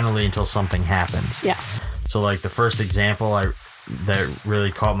 generally until something happens. Yeah. So like the first example that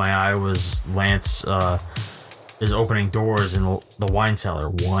really caught my eye was Lance is opening doors in the wine cellar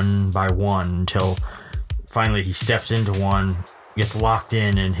one by one until finally he steps into one, gets locked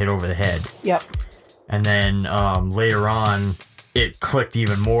in and hit over the head. Yep. And then later on, it clicked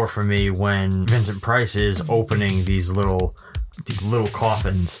even more for me when Vincent Price is opening these little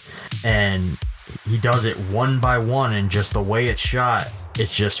coffins, and he does it one by one, and just the way it's shot, it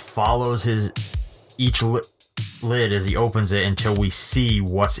just follows each lid as he opens it until we see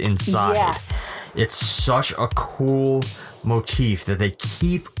what's inside. Yes. It's such a cool motif that they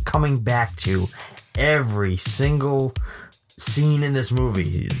keep coming back to every single scene in this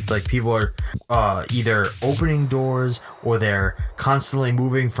movie. Like, people are either opening doors or they're constantly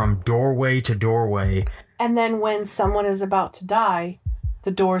moving from doorway to doorway. And then when someone is about to die,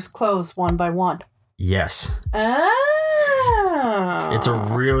 the doors close one by one. Yes. Oh. It's a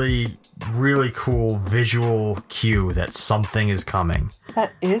really, really cool visual cue that something is coming.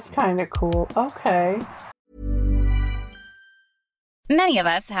 That is kind of cool. Okay. Many of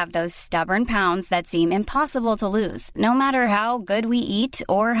us have those stubborn pounds that seem impossible to lose, no matter how good we eat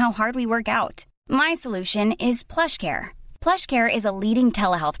or how hard we work out. My solution is PlushCare. PlushCare is a leading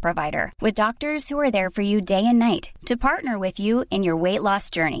telehealth provider with doctors who are there for you day and night to partner with you in your weight loss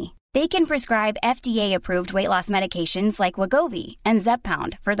journey. They can prescribe FDA-approved weight loss medications like Wegovy and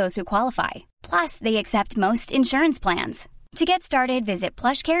Zepbound for those who qualify. Plus, they accept most insurance plans. To get started, visit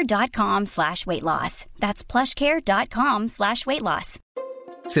plushcare.com/weightloss. That's plushcare.com/weightloss.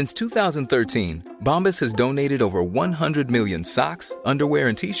 Since 2013, Bombas has donated over 100 million socks, underwear,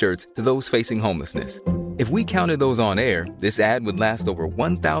 and T-shirts to those facing homelessness. If we counted those on air, this ad would last over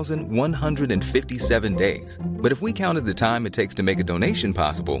 1,157 days. But if we counted the time it takes to make a donation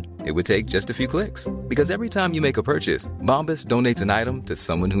possible, it would take just a few clicks. Because every time you make a purchase, Bombas donates an item to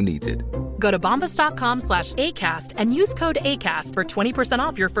someone who needs it. Go to bombas.com/ACAST and use code ACAST for 20%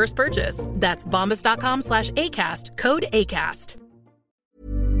 off your first purchase. That's bombas.com/ACAST, code ACAST.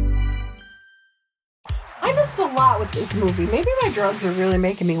 I missed a lot with this movie. Maybe my drugs are really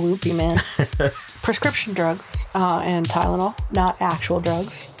making me loopy, man. Prescription drugs and Tylenol, not actual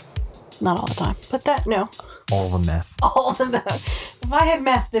drugs. Not all the time, but that, no. All the meth. All the meth. If I had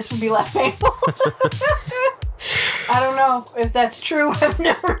meth, this would be less painful. I don't know if that's true. I've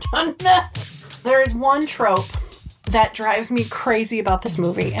never done meth. There is one trope that drives me crazy about this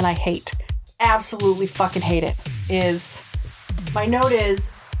movie, and I hate, absolutely fucking hate it, is, my note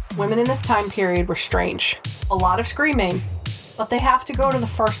is, women in this time period were strange. A lot of screaming, but they have to go to the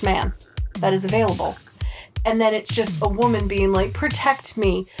first man that is available. And then it's just a woman being like, protect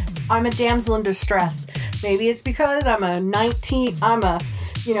me. I'm a damsel in distress. Maybe it's because I'm a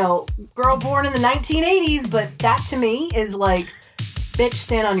girl born in the 1980s, but that to me is like, bitch,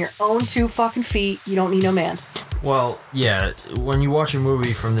 stand on your own 2 fucking feet. You don't need no man. Well, yeah, when you watch a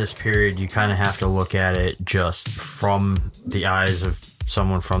movie from this period, you kind of have to look at it just from the eyes of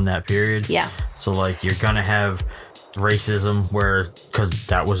someone from that period. Yeah. So, like, you're gonna have racism because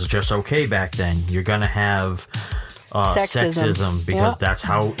that was just okay back then. You're gonna have sexism because that's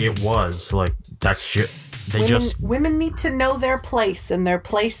how it was. Like, that's women need to know their place, and their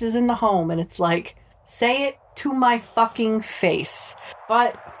place is in the home, and it's like, say it to my fucking face.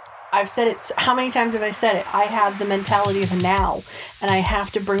 But I've said it, how many times have I said it? I have the mentality of a now, and I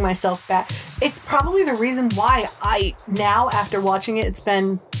have to bring myself back. It's probably the reason why now, after watching it, it's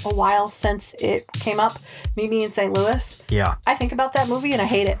been a while since it came up, Meet Me in St. Louis. Yeah. I think about that movie and I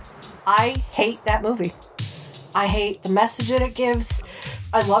hate it. I hate that movie. I hate the message that it gives.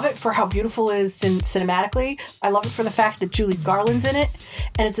 I love it for how beautiful it is cinematically. I love it for the fact that Judy Garland's in it,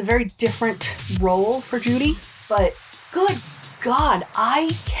 and it's a very different role for Judy, but good God,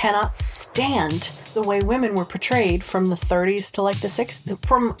 I cannot stand the way women were portrayed from the 30s to like the 60s,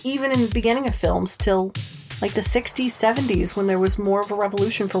 from even in the beginning of films till like the 60s, 70s, when there was more of a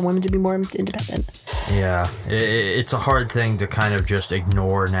revolution for women to be more independent. Yeah, it's a hard thing to kind of just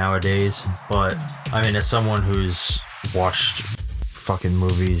ignore nowadays, but I mean, as someone who's watched fucking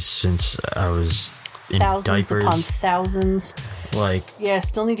movies since I was in thousands diapers upon thousands. Like, yeah,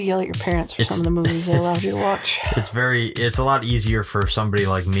 still need to yell at your parents for some of the movies they allowed you to watch. It's a lot easier for somebody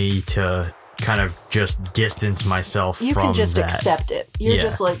like me to kind of just distance myself from that. You can just accept it. You're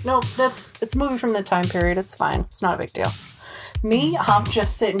just like, no, it's a movie from the time period. It's fine. It's not a big deal. Me, I'm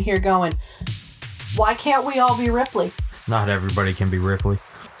just sitting here going, why can't we all be Ripley? Not everybody can be Ripley.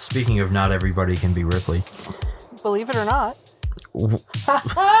 Speaking of not everybody can be Ripley. Believe it or not.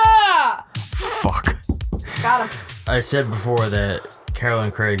 Fuck. Got him. I said before that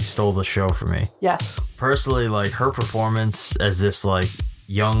Carolyn Craig stole the show for me. Yes. Personally, like, her performance as this, like,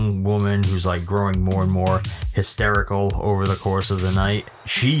 young woman who's, like, growing more and more hysterical over the course of the night,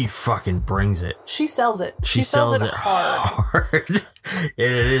 she fucking brings it. She sells it. She sells it hard. And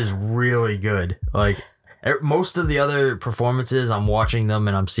it is really good. Like, most of the other performances, I'm watching them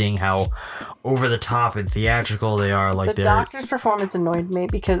and I'm seeing how over the top and theatrical they are. Like, the doctor's performance annoyed me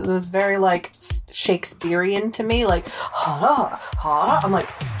because it was very like Shakespearean to me. Like, I'm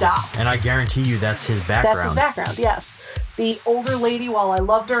like, stop. And I guarantee you that's his background. That's his background, yes. The older lady, while I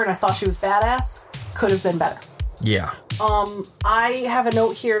loved her and I thought she was badass, could have been better. Yeah. I have a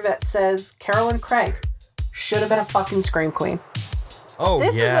note here that says Carolyn Craig should have been a fucking Scream Queen. Oh,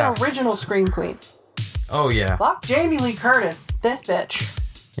 this yeah. is an original Scream Queen. Oh, yeah. Fuck Jamie Lee Curtis, this bitch.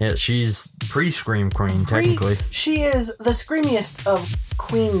 Yeah, she's pre-Scream Queen, technically. She is the screamiest of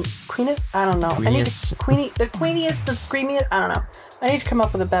queenest? I don't know. Queeniest. The queeniest of screamiest? I don't know. I need to come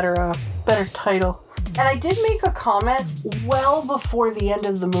up with a better title. And I did make a comment well before the end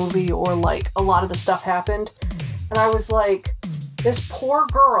of the movie, or like a lot of the stuff happened. And I was like, this poor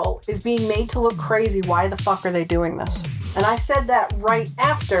girl is being made to look crazy. Why the fuck are they doing this? And I said that right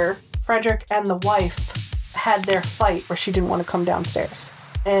after Frederick and the wife had their fight where she didn't want to come downstairs.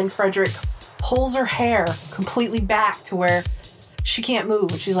 And Frederick pulls her hair completely back to where she can't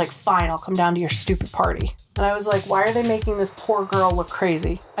move. And she's like, fine, I'll come down to your stupid party. And I was like, why are they making this poor girl look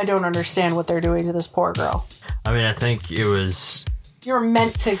crazy? I don't understand what they're doing to this poor girl. I mean, I think it was... You're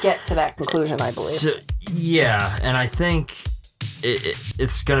meant to get to that conclusion, I believe. So, yeah, and I think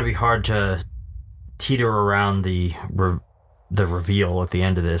it's going to be hard to teeter around the reveal at the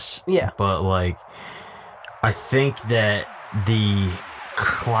end of this. Yeah. But, like, I think that the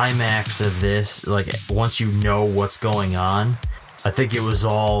climax of this, like, once you know what's going on, I think it was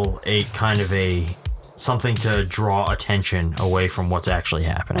all a kind of something to draw attention away from what's actually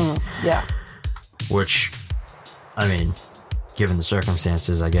happening. Yeah. Which, I mean, given the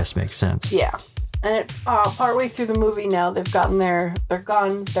circumstances, I guess makes sense. Yeah. And partway through the movie now, they've gotten their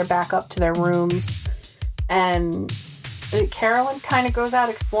guns, they're back up to their rooms, and Carolyn kind of goes out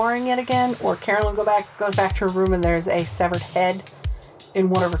exploring it again, or Carolyn goes back to her room and there's a severed head in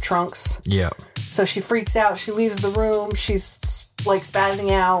one of her trunks. Yeah. So she freaks out, she leaves the room, she's like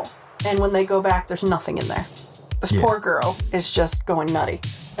spazzing out, and when they go back, there's nothing in there. This poor girl is just going nutty.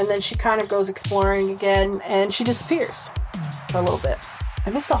 And then she kind of goes exploring again, and she disappears for a little bit. I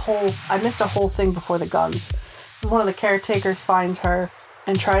missed a whole thing before the guns. One of the caretakers finds her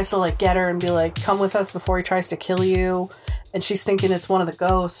and tries to like get her and be like, come with us before he tries to kill you. And she's thinking it's one of the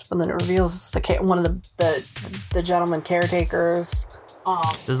ghosts, but then it reveals it's one of the gentleman caretakers.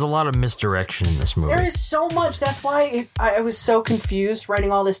 There's a lot of misdirection in this movie. There is so much. That's why I was so confused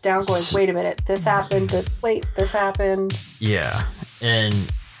writing all this down, going, wait a minute, this happened, this happened. Yeah, and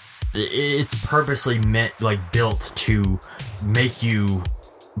it's purposely built to make you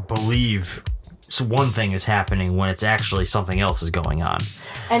believe one thing is happening when it's actually something else is going on.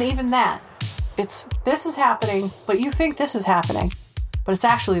 And even that, this is happening, but you think this is happening, but it's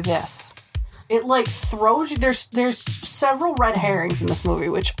actually this. It throws you. There's several red herrings in this movie,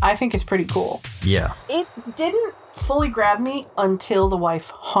 which I think is pretty cool. Yeah. It didn't fully grab me until the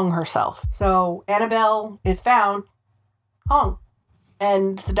wife hung herself. So Annabelle is found hung,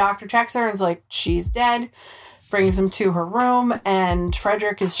 and the doctor checks her and is like, she's dead. Brings him to her room, and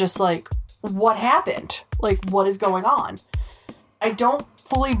Frederick is just like, what happened? What is going on? I don't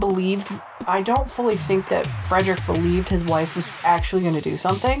fully think that Frederick believed his wife was actually going to do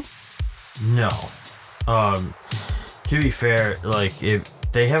something. No. To be fair,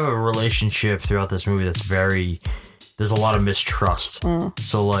 they have a relationship throughout this movie that's there's a lot of mistrust.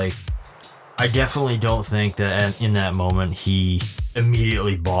 So, I definitely don't think that in that moment he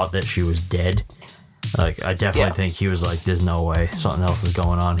immediately bought that she was dead. I definitely think he was like, there's no way, something else is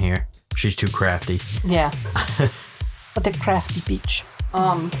going on here. She's too crafty. Yeah. But the crafty beach.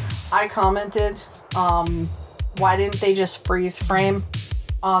 I commented, why didn't they just freeze frame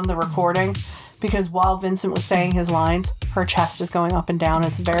on the recording? Because while Vincent was saying his lines, her chest is going up and down.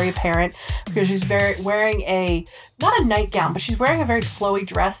 It's very apparent because she's wearing not a nightgown, but she's wearing a very flowy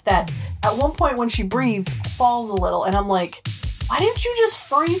dress that at one point when she breathes falls a little. And I'm like, why didn't you just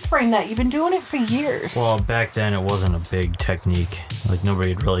freeze frame that? You've been doing it for years. Well, back then it wasn't a big technique.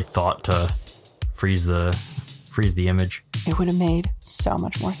 Nobody had really thought to freeze the image. It would have made so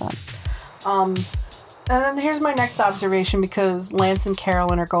much more sense. And then here's my next observation, because Lance and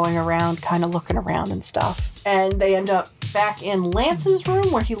Carolyn are going around, kind of looking around and stuff. And they end up back in Lance's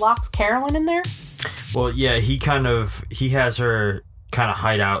room where he locks Carolyn in there. Well, yeah, he has her kind of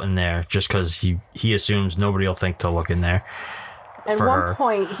hide out in there just because he assumes nobody will think to look in there. At one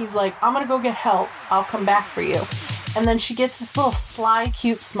point, he's like, I'm going to go get help. I'll come back for you. And then she gets this little sly,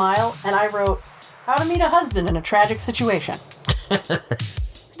 cute smile. And I wrote, how to meet a husband in a tragic situation.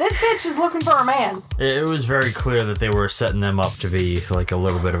 This bitch is looking for a man. It was very clear that they were setting them up to be a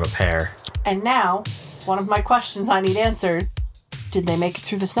little bit of a pair. And now, one of my questions I need answered. Did they make it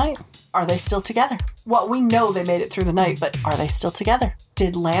through this night? Are they still together? Well, we know they made it through the night, but are they still together?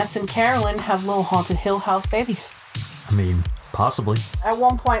 Did Lance and Carolyn have little haunted Hill House babies? I mean, possibly. At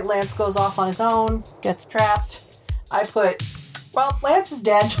one point, Lance goes off on his own, gets trapped. I put, well, Lance is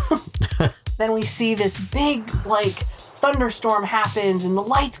dead. Then we see this big, thunderstorm happens and the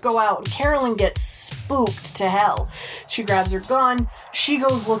lights go out and Carolyn gets spooked to hell. She grabs her gun. She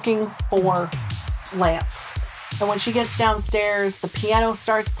goes looking for Lance. And when she gets downstairs, the piano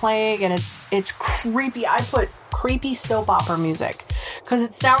starts playing and it's creepy. I put creepy soap opera music because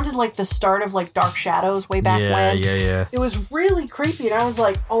it sounded like the start of Dark Shadows way back when. Yeah. It was really creepy and I was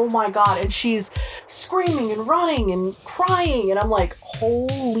like, oh my God. And she's screaming and running and crying and I'm like,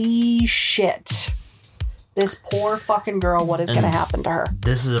 holy shit. This poor fucking girl, what is going to happen to her?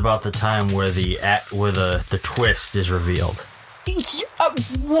 This is about the time where the twist is revealed.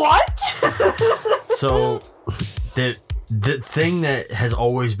 What? So the thing that has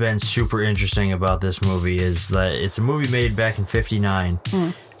always been super interesting about this movie is that it's a movie made back in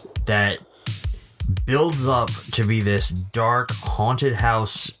 1959 that builds up to be this dark haunted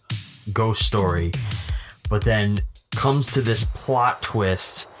house ghost story, but then comes to this plot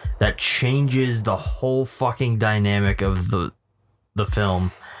twist that changes the whole fucking dynamic of the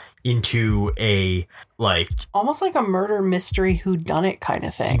film into a almost like a murder mystery whodunit kind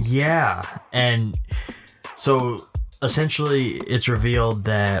of thing. Yeah. And so essentially it's revealed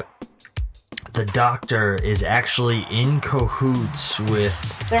that the doctor is actually in cahoots with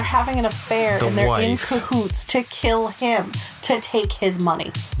they're having an affair and they're in cahoots to kill him to take his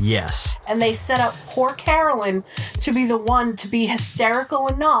money. Yes. And they set up poor Carolyn to be the one to be hysterical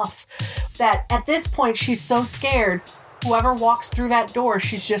enough that at this point she's so scared whoever walks through that door,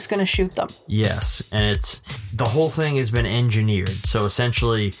 she's just going to shoot them. Yes, and the whole thing has been engineered. So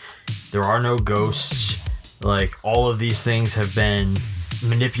essentially, there are no ghosts. All of these things have been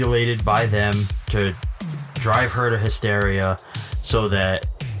manipulated by them to drive her to hysteria so that,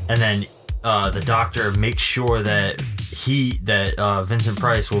 and then the doctor makes sure that Vincent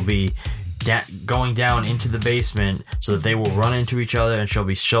Price will be going down into the basement so that they will run into each other and she'll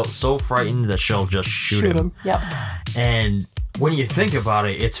be so frightened that she'll just shoot him. Yep. And when you think about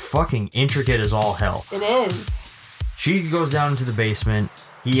it, it's fucking intricate as all hell. It is. She goes down into the basement.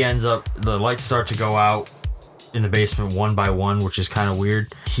 He ends up, the lights start to go out. in the basement one by one, which is kind of weird.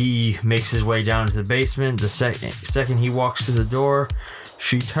 He makes his way down to the basement. The second he walks to the door,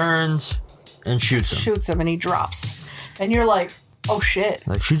 she turns and shoots him, and he drops. And you're like, oh shit.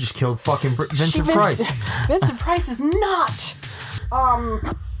 Like, she just killed fucking Vincent Price. Vincent Price is not,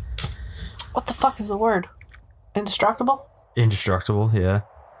 what the fuck is the word? Indestructible? Indestructible, yeah.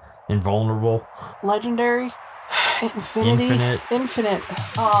 Invulnerable. Legendary. Infinite.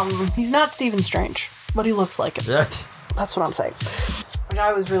 He's not Stephen Strange, but he looks like him. That's what I'm saying. Which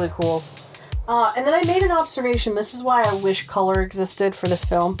I was really cool. And then I made an observation. This is why I wish color existed for this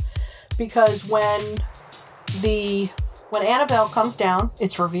film. Because when Annabelle comes down,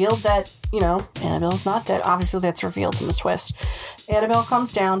 it's revealed that, Annabelle's not dead. Obviously, that's revealed in the twist. Annabelle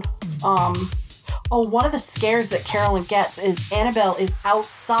comes down. One of the scares that Carolyn gets is Annabelle is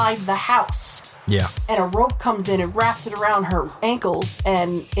outside the house. Yeah. And a rope comes in and wraps it around her ankles,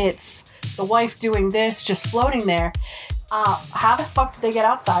 and it's the wife doing this, just floating there. How the fuck did they get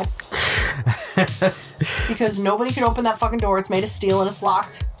outside? Because nobody could open that fucking door. It's made of steel and it's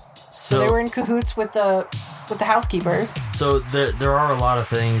locked. So they were in cahoots with the housekeepers. So there are a lot of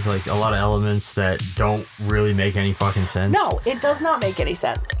things, like a lot of elements that don't really make any fucking sense. No, it does not make any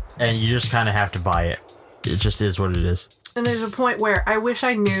sense. And you just kind of have to buy it. It just is what it is. And there's a point where I wish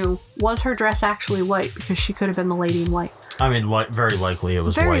I knew, was her dress actually white? Because she could have been the lady in white. I mean, very likely it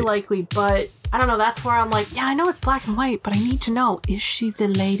was white. Very likely, but I don't know. That's where I'm like, yeah, I know it's black and white, but I need to know, is she the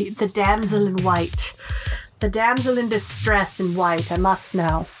lady, the damsel in white? The damsel in distress in white. I must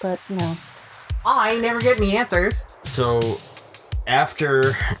know. But, I never get any answers. So,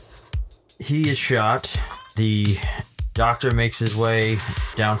 after he is shot, the doctor makes his way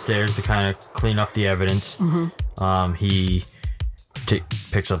downstairs to kind of clean up the evidence. Mm-hmm. He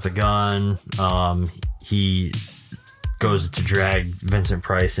picks up the gun. He goes to drag Vincent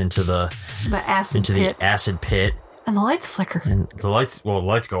Price into the acid pit. And the lights flicker. And the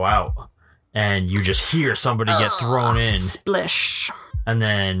lights go out. And you just hear somebody get thrown in. Splish. And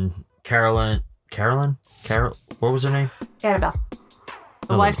then Carol, what was her name? Annabelle.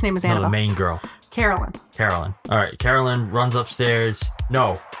 The wife's name is Annabelle. No, the main girl. Carolyn. All right, Carolyn runs upstairs.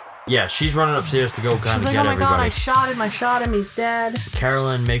 No. Yeah, she's running upstairs to go kind of get everybody. She's like, oh my god, I shot him, he's dead.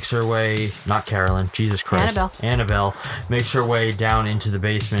 Carolyn makes her way, not Carolyn, Jesus Christ. Annabelle makes her way down into the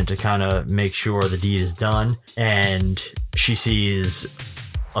basement to kind of make sure the deed is done. And she sees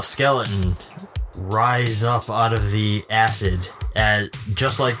a skeleton rise up out of the acid,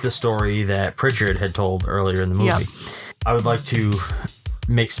 just like the story that Pritchard had told earlier in the movie. Yep. I would like to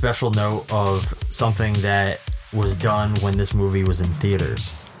make special note of something that was done when this movie was in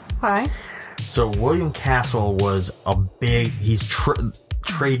theaters. Why? So William Castle was he's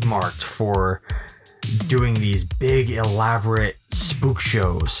trademarked for doing these big elaborate spook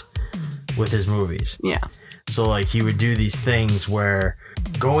shows with his movies. Yeah. So like he would do these things where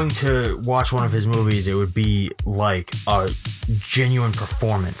going to watch one of his movies, it would be like a genuine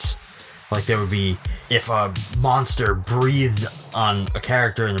performance. Like there would be, if a monster breathed on a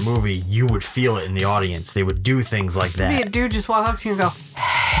character in the movie, you would feel it in the audience. They would do things like that. Maybe a dude just walk up to you and go,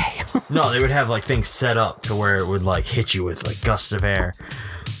 hey. No, they would have like things set up to where it would like hit you with like gusts of air.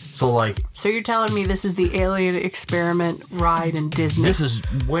 So you're telling me this is the Alien Experiment ride in Disney? This is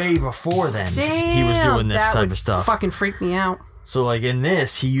way before then. Damn, he was doing this type of stuff. Fucking freak me out. So like in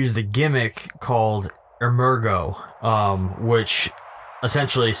this, he used a gimmick called Emergo, which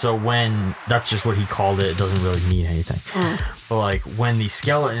essentially, so when, that's just what he called it, it doesn't really mean anything. But like when the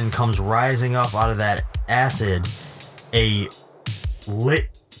skeleton comes rising up out of that acid, a lit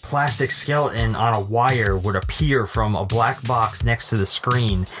plastic skeleton on a wire would appear from a black box next to the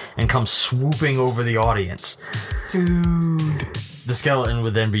screen and come swooping over the audience. Dude. The skeleton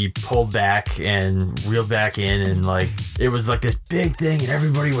would then be pulled back and reeled back in, and like it was like this big thing, and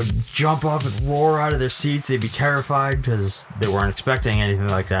everybody would jump up and roar out of their seats. They'd be terrified because they weren't expecting anything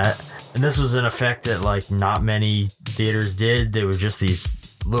like that. And this was an effect that like not many theaters did. They were just these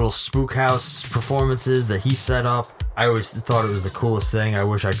little spook house performances that he set up. I always thought it was the coolest thing. I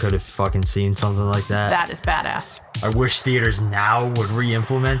wish I could have fucking seen something like that. That is badass. I wish theaters now would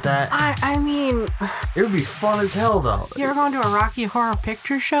re-implement that. I mean, it would be fun as hell though. You ever gone to a Rocky Horror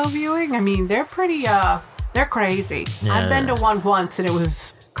Picture Show viewing? I mean, they're pretty they're crazy. Yeah. I've been to one once and it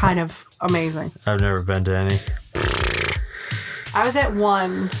was kind of amazing. I've never been to any. I was at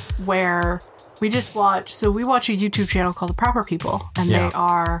one where we just watched, so we watch a YouTube channel called The Proper People, and they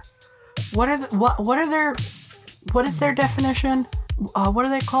are, what is their definition? What are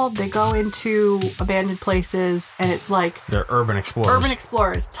they called? They go into abandoned places, and it's like... They're urban explorers. Urban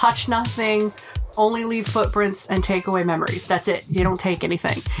explorers. Touch nothing, only leave footprints and take away memories. That's it. You don't take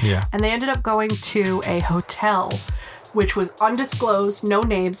anything. Yeah. And they ended up going to a hotel, which was undisclosed, no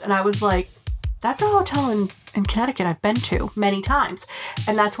names. And I was like, that's a hotel in Connecticut I've been to many times.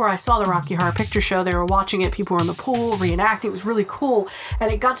 And that's where I saw the Rocky Horror Picture Show. They were watching it. People were in the pool reenacting. It was really cool.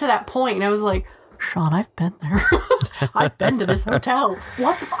 And it got to that point, and I was like, Sean, I've been there. I've been to this hotel.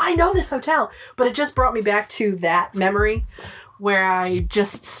 I know this hotel. But it just brought me back to that memory where I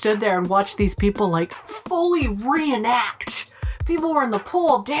just stood there and watched these people like fully reenact. People were in the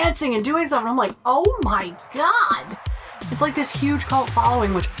pool dancing and doing something. I'm like, oh my God. It's like this huge cult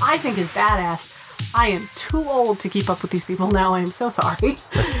following, which I think is badass. I am too old to keep up with these people now. I am so sorry.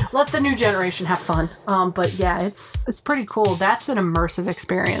 Let the new generation have fun. But yeah, it's pretty cool. That's an immersive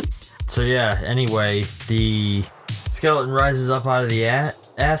experience. So yeah, anyway, the skeleton rises up out of the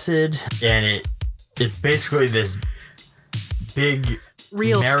acid, and it's basically this big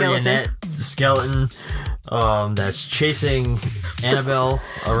real marionette skeleton that's chasing Annabelle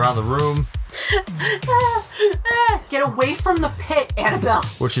around the room. Get away from the pit, Annabelle.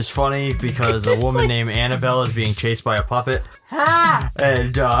 Which is funny because a woman named Annabelle is being chased by a puppet.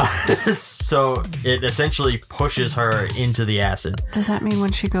 And so it essentially pushes her into the acid. Does that mean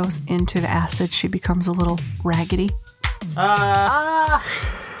when she goes into the acid, she becomes a little raggedy? And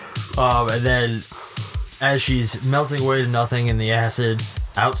then as she's melting away to nothing in the acid,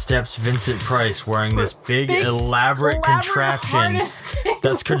 out steps Vincent Price wearing this big elaborate contraption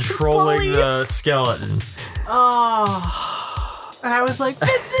that's controlling the skeleton. Oh. And I was like,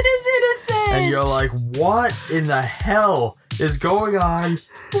 Vincent is innocent! And you're like, what in the hell is going on?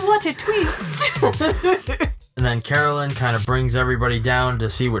 What a twist! And then Carolyn kind of brings everybody down to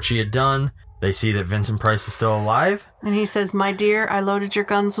see what she had done. They see that Vincent Price is still alive. And he says, my dear, I loaded your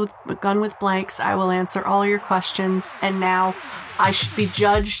gun with blanks. I will answer all your questions. And now I should be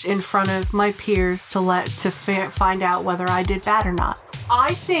judged in front of my peers to find out whether I did bad or not.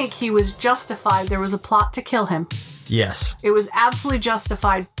 I think he was justified. There was a plot to kill him. Yes. It was absolutely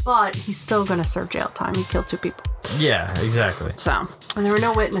justified, but he's still going to serve jail time. He killed 2 people. Yeah, exactly. So, and there were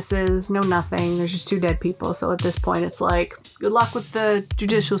no witnesses, no nothing. There's just 2 dead people. So at this point, it's like, good luck with the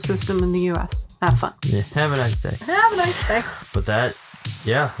judicial system in the U.S. Have fun. Yeah, have a nice day. Have a nice day. But that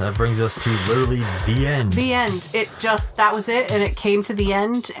brings us to literally the end. The end. That was it, and it came to the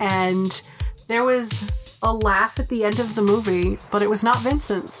end, and there was a laugh at the end of the movie, but it was not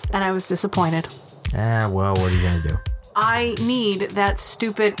Vincent's, and I was disappointed. Well, what are you going to do? I need that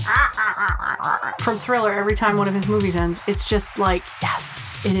stupid from Thriller every time one of his movies ends. It's just like,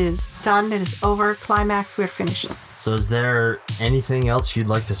 yes, it is done. It is over. Climax. We're finished. So is there anything else you'd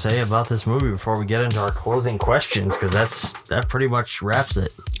like to say about this movie before we get into our closing questions? Because that pretty much wraps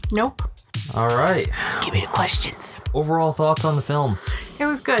it. Nope. All right. Give me the questions. Overall thoughts on the film? It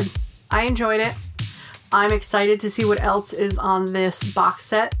was good. I enjoyed it. I'm excited to see what else is on this box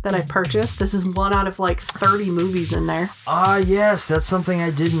set that I purchased. This is one out of like 30 movies in there. Yes, that's something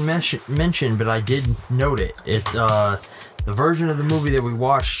I didn't mention, but I did note it. The version of the movie that we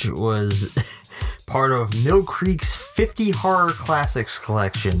watched was part of Mill Creek's 50 Horror Classics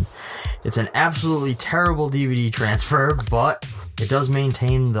collection. It's an absolutely terrible DVD transfer, but it does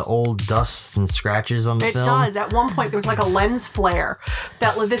maintain the old dusts and scratches on the film. It does. At one point, there was like a lens flare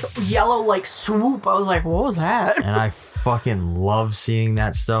that this yellow like swoop. I was like, what was that? And I fucking love seeing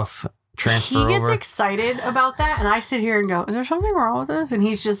that stuff transfer over. He gets excited about that, and I sit here and go, is there something wrong with this? And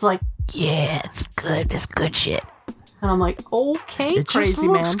he's just like, yeah, it's good. It's good shit. And I'm like, okay, it crazy just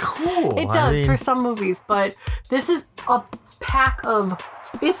looks man. Cool. It does for some movies, but this is a pack of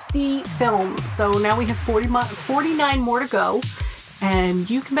 50 films. So now we have 49 more to go. And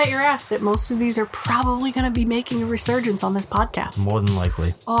you can bet your ass that most of these are probably going to be making a resurgence on this podcast. More than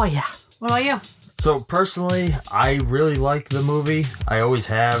likely. Oh, yeah. What about you? So, personally, I really like the movie. I always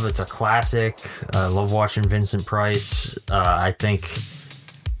have. It's a classic. I love watching Vincent Price. I think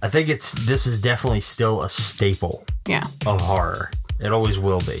this is definitely still a staple of horror. It always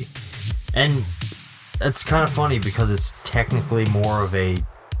will be. And it's kind of funny because it's technically more of a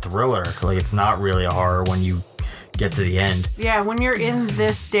thriller. Like, it's not really a horror when you get to the end. Yeah, when you're in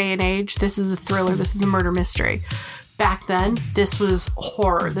this day and age, this is a thriller. This is a murder mystery. Back then, this was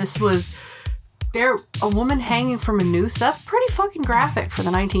horror. This was a woman hanging from a noose. That's pretty fucking graphic for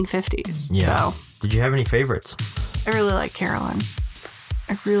the 1950s. Yeah. So, did you have any favorites? I really like Carolyn.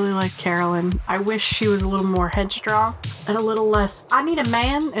 I wish she was a little more headstrong and a little less, I need a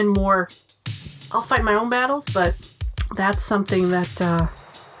man, and more, I'll fight my own battles, but that's something that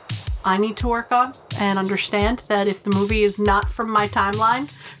I need to work on and understand that if the movie is not from my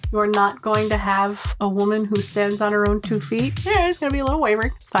timeline, you're not going to have a woman who stands on her own 2 feet. Yeah, it's going to be a little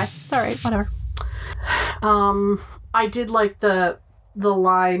wavering. It's fine. It's all right. Whatever. I did like the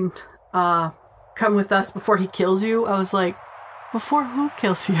line, come with us before he kills you. I was like, before who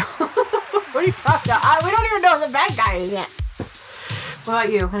kills you? What are you talking about? We don't even know who the bad guy is yet. What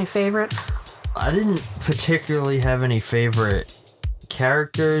about you? Any favorites? I didn't particularly have any favorite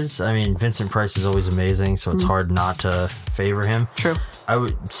characters. I mean, Vincent Price is always amazing, so it's hard not to favor him. True. I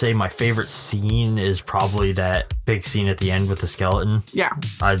would say my favorite scene is probably that big scene at the end with the skeleton. Yeah.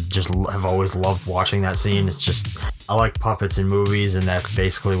 I just have always loved watching that scene. It's just, I like puppets in movies, and that's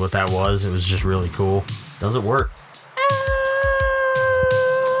basically what that was. It was just really cool. Does it work?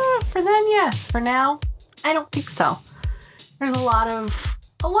 For then, yes. For now, I don't think so. There's a lot of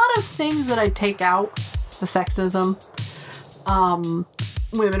things that I take out. The sexism.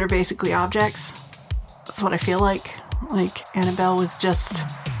 Women are basically objects. That's what I feel like. Like, Annabelle was just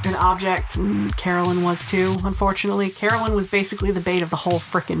an object, and Carolyn was too, unfortunately. Carolyn was basically the bait of the whole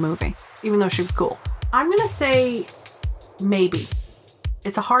frickin' movie, even though she was cool. I'm gonna say maybe.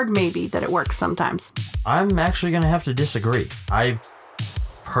 It's a hard maybe that it works sometimes. I'm actually gonna have to disagree. I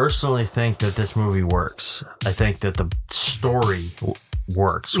personally think that this movie works. I think that the story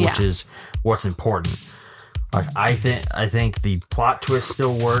works, which is what's important. Like, I think the plot twist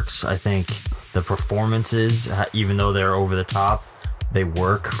still works. I think the performances, even though they're over the top, they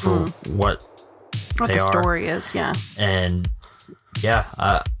work for what they the are. Story is, yeah. And yeah,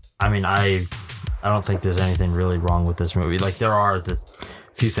 I mean, I don't think there's anything really wrong with this movie. Like, there are the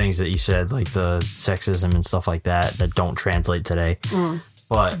few things that you said, like the sexism and stuff like that don't translate today.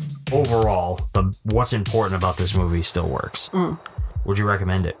 But overall, what's important about this movie still works. Would you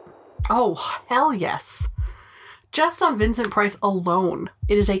recommend it? Oh, hell yes. Just on Vincent Price alone,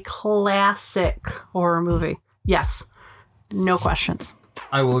 it is a classic horror movie. Yes. No questions.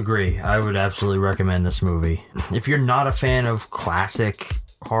 I will agree. I would absolutely recommend this movie. If you're not a fan of classic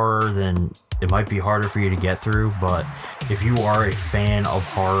horror, then it might be harder for you to get through. But if you are a fan of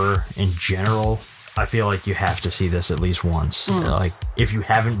horror in general, I feel like you have to see this at least once. Like, if you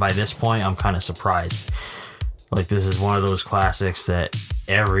haven't by this point, I'm kind of surprised. Like, this is one of those classics that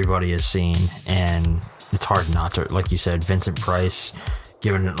everybody has seen, and it's hard not to. Like you said, Vincent Price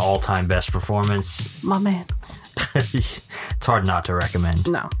giving an all-time best performance. My man. It's hard not to recommend.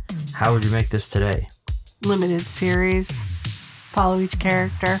 No. How would you make this today? Limited series. Follow each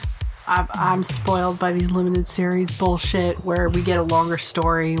character. I'm spoiled by these limited series bullshit where we get a longer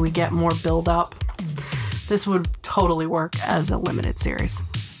story, we get more build-up. This would totally work as a limited series.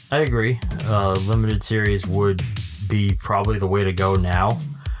 I agree. Limited series would be probably the way to go now.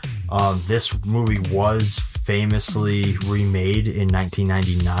 This movie was famously remade in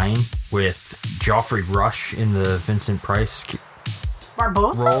 1999 with Geoffrey Rush in the Vincent Price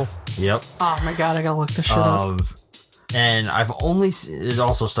Barbossa role. Yep. Oh my god, I gotta look this shit up. And I've only it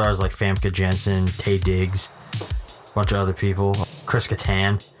also stars like Famke Janssen, Taye Diggs, a bunch of other people, Chris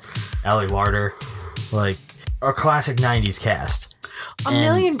Kattan, Ali Larter, like a classic 90s cast. $1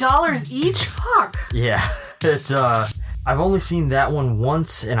 million each? Fuck. Yeah. It's I've only seen that one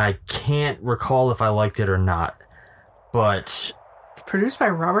once, and I can't recall if I liked it or not. But it's produced by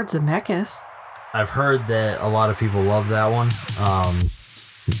Robert Zemeckis. I've heard that a lot of people love that one.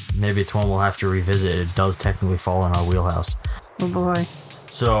 Maybe it's one we'll have to revisit. It does technically fall in our wheelhouse. Oh boy.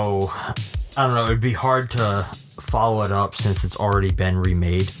 So, I don't know, it'd be hard to follow it up since it's already been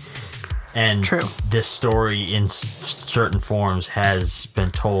remade. And True. This story in certain forms has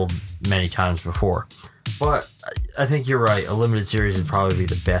been told many times before. But I think you're right. A limited series would probably be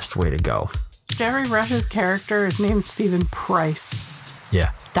the best way to go. Geoffrey Rush's character is named Stephen Price.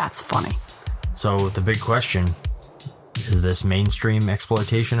 Yeah. That's funny. So the big question, is this mainstream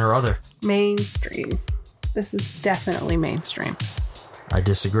exploitation or other? Mainstream. This is definitely mainstream. I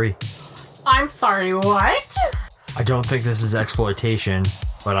disagree. I'm sorry, what? I don't think this is exploitation,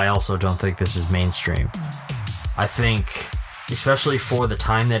 but I also don't think this is mainstream. I think, especially for the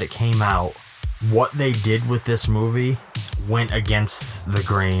time that it came out, what they did with this movie went against the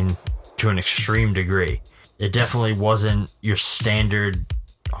grain to an extreme degree. It definitely wasn't your standard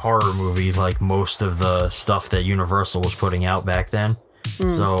horror movie like most of the stuff that Universal was putting out back then.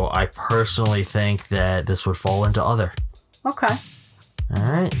 So I personally think that this would fall into other. Okay.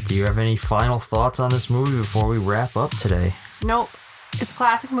 Alright, do you have any final thoughts on this movie before we wrap up today? Nope. It's a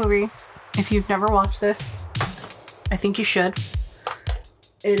classic movie. If you've never watched this, I think you should.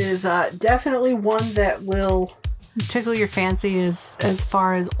 It is definitely one that will tickle your fancy as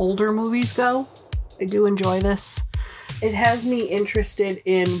far as older movies go. I do enjoy this. It has me interested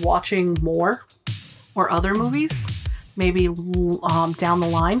in watching more or other movies, maybe down the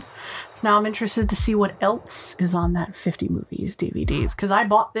line. So now I'm interested to see what else is on that 50 Movies DVDs, because I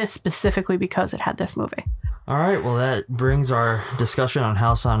bought this specifically because it had this movie. All right, well, that brings our discussion on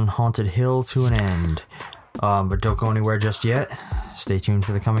House on Haunted Hill to an end. But don't go anywhere just yet. Stay tuned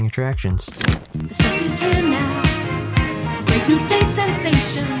for the coming attractions. The stuff is here now. Great new day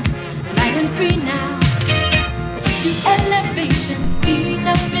sensation. Light and free now. To elevation.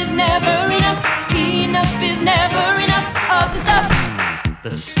 Enough is never enough. Enough is never enough of the stuff.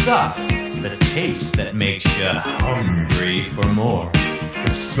 The stuff, the taste that makes you hungry for more.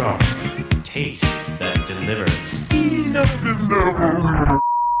 The stuff, taste that delivers. Enough is never enough.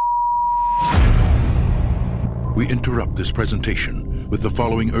 We interrupt this presentation with the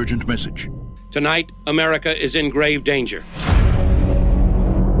following urgent message. Tonight, America is in grave danger.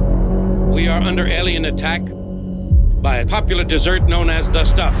 We are under alien attack by a popular dessert known as the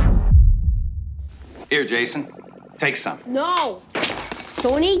stuff. Here, Jason, take some. No!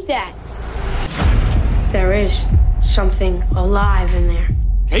 Don't eat that. There is something alive in there.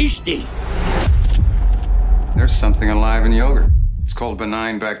 Tasty. There's something alive in yogurt. It's called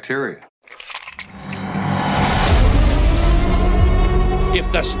benign bacteria.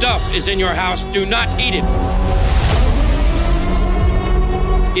 If the stuff is in your house, do not eat it.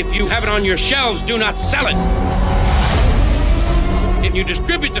 If you have it on your shelves, do not sell it. If you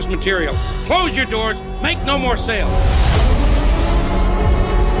distribute this material, close your doors, make no more sales.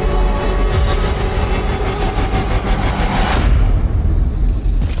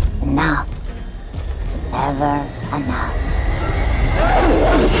 Enough is never enough.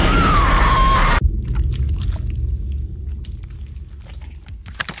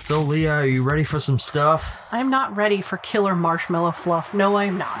 So, Leah, are you ready for some stuff? I'm not ready for killer marshmallow fluff. No,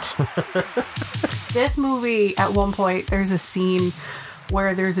 I'm not. This movie, at one point, there's a scene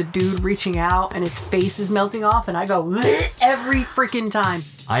where there's a dude reaching out and his face is melting off, and I go every freaking time.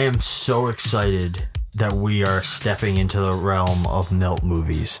 I am so excited that we are stepping into the realm of melt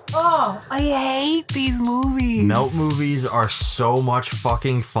movies. Oh, I hate these movies. Melt movies are so much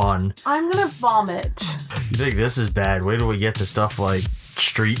fucking fun. I'm gonna vomit. You think this is bad? Wait till we get to stuff like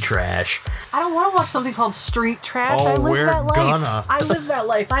Street Trash. I don't want to watch something called Street Trash. Oh, I live we're that life. gonna. I live that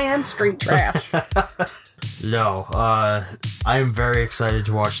life. I am street trash. No, I am very excited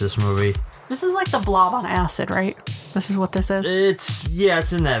to watch this movie. This is like the Blob on acid, right? This is what this is? It's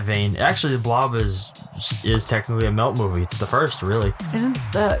in that vein. Actually, the Blob is technically a melt movie. It's the first, really. Isn't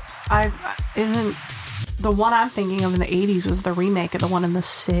the one I'm thinking of in the 80s was the remake of the one in the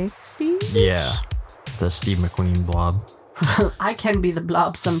 60s? Yeah. The Steve McQueen Blob. I can be the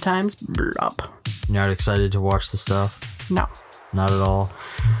Blob sometimes. Blob. You're not excited to watch the stuff? No. Not at all?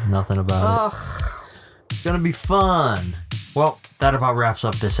 Nothing about it? It's gonna be fun. Well, that about wraps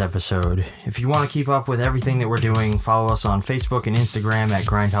up this episode. If you want to keep up with everything that we're doing, follow us on Facebook and Instagram at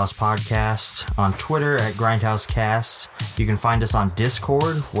Grindhouse Podcast, on Twitter at Grindhouse Casts. You can find us on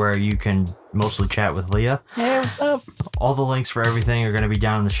Discord, where you can mostly chat with Leah. Hey, what's up? All the links for everything are going to be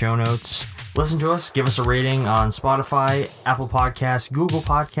down in the show notes. Listen to us, give us a rating on Spotify, Apple Podcasts, Google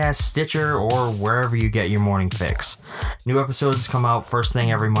Podcasts, Stitcher, or wherever you get your morning fix. New episodes come out first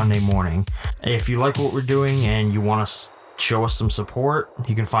thing every Monday morning. If you like what we're doing and you want to show us some support,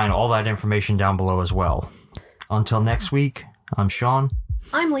 you can find all that information down below as well. Until next week, I'm Sean.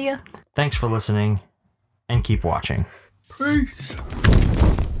 I'm Leah. Thanks for listening, and keep watching. Peace.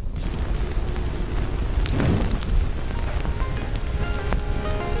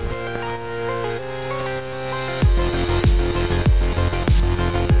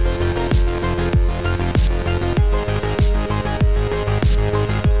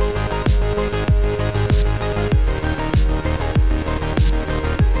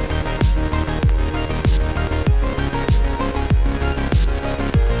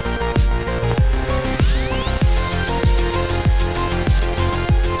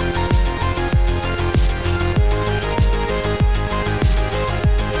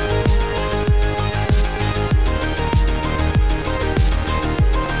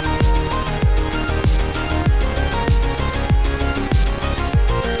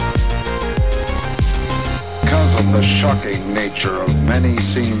 The shocking nature of many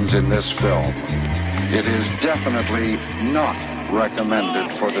scenes in this film, it is definitely not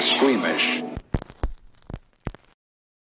recommended for the squeamish.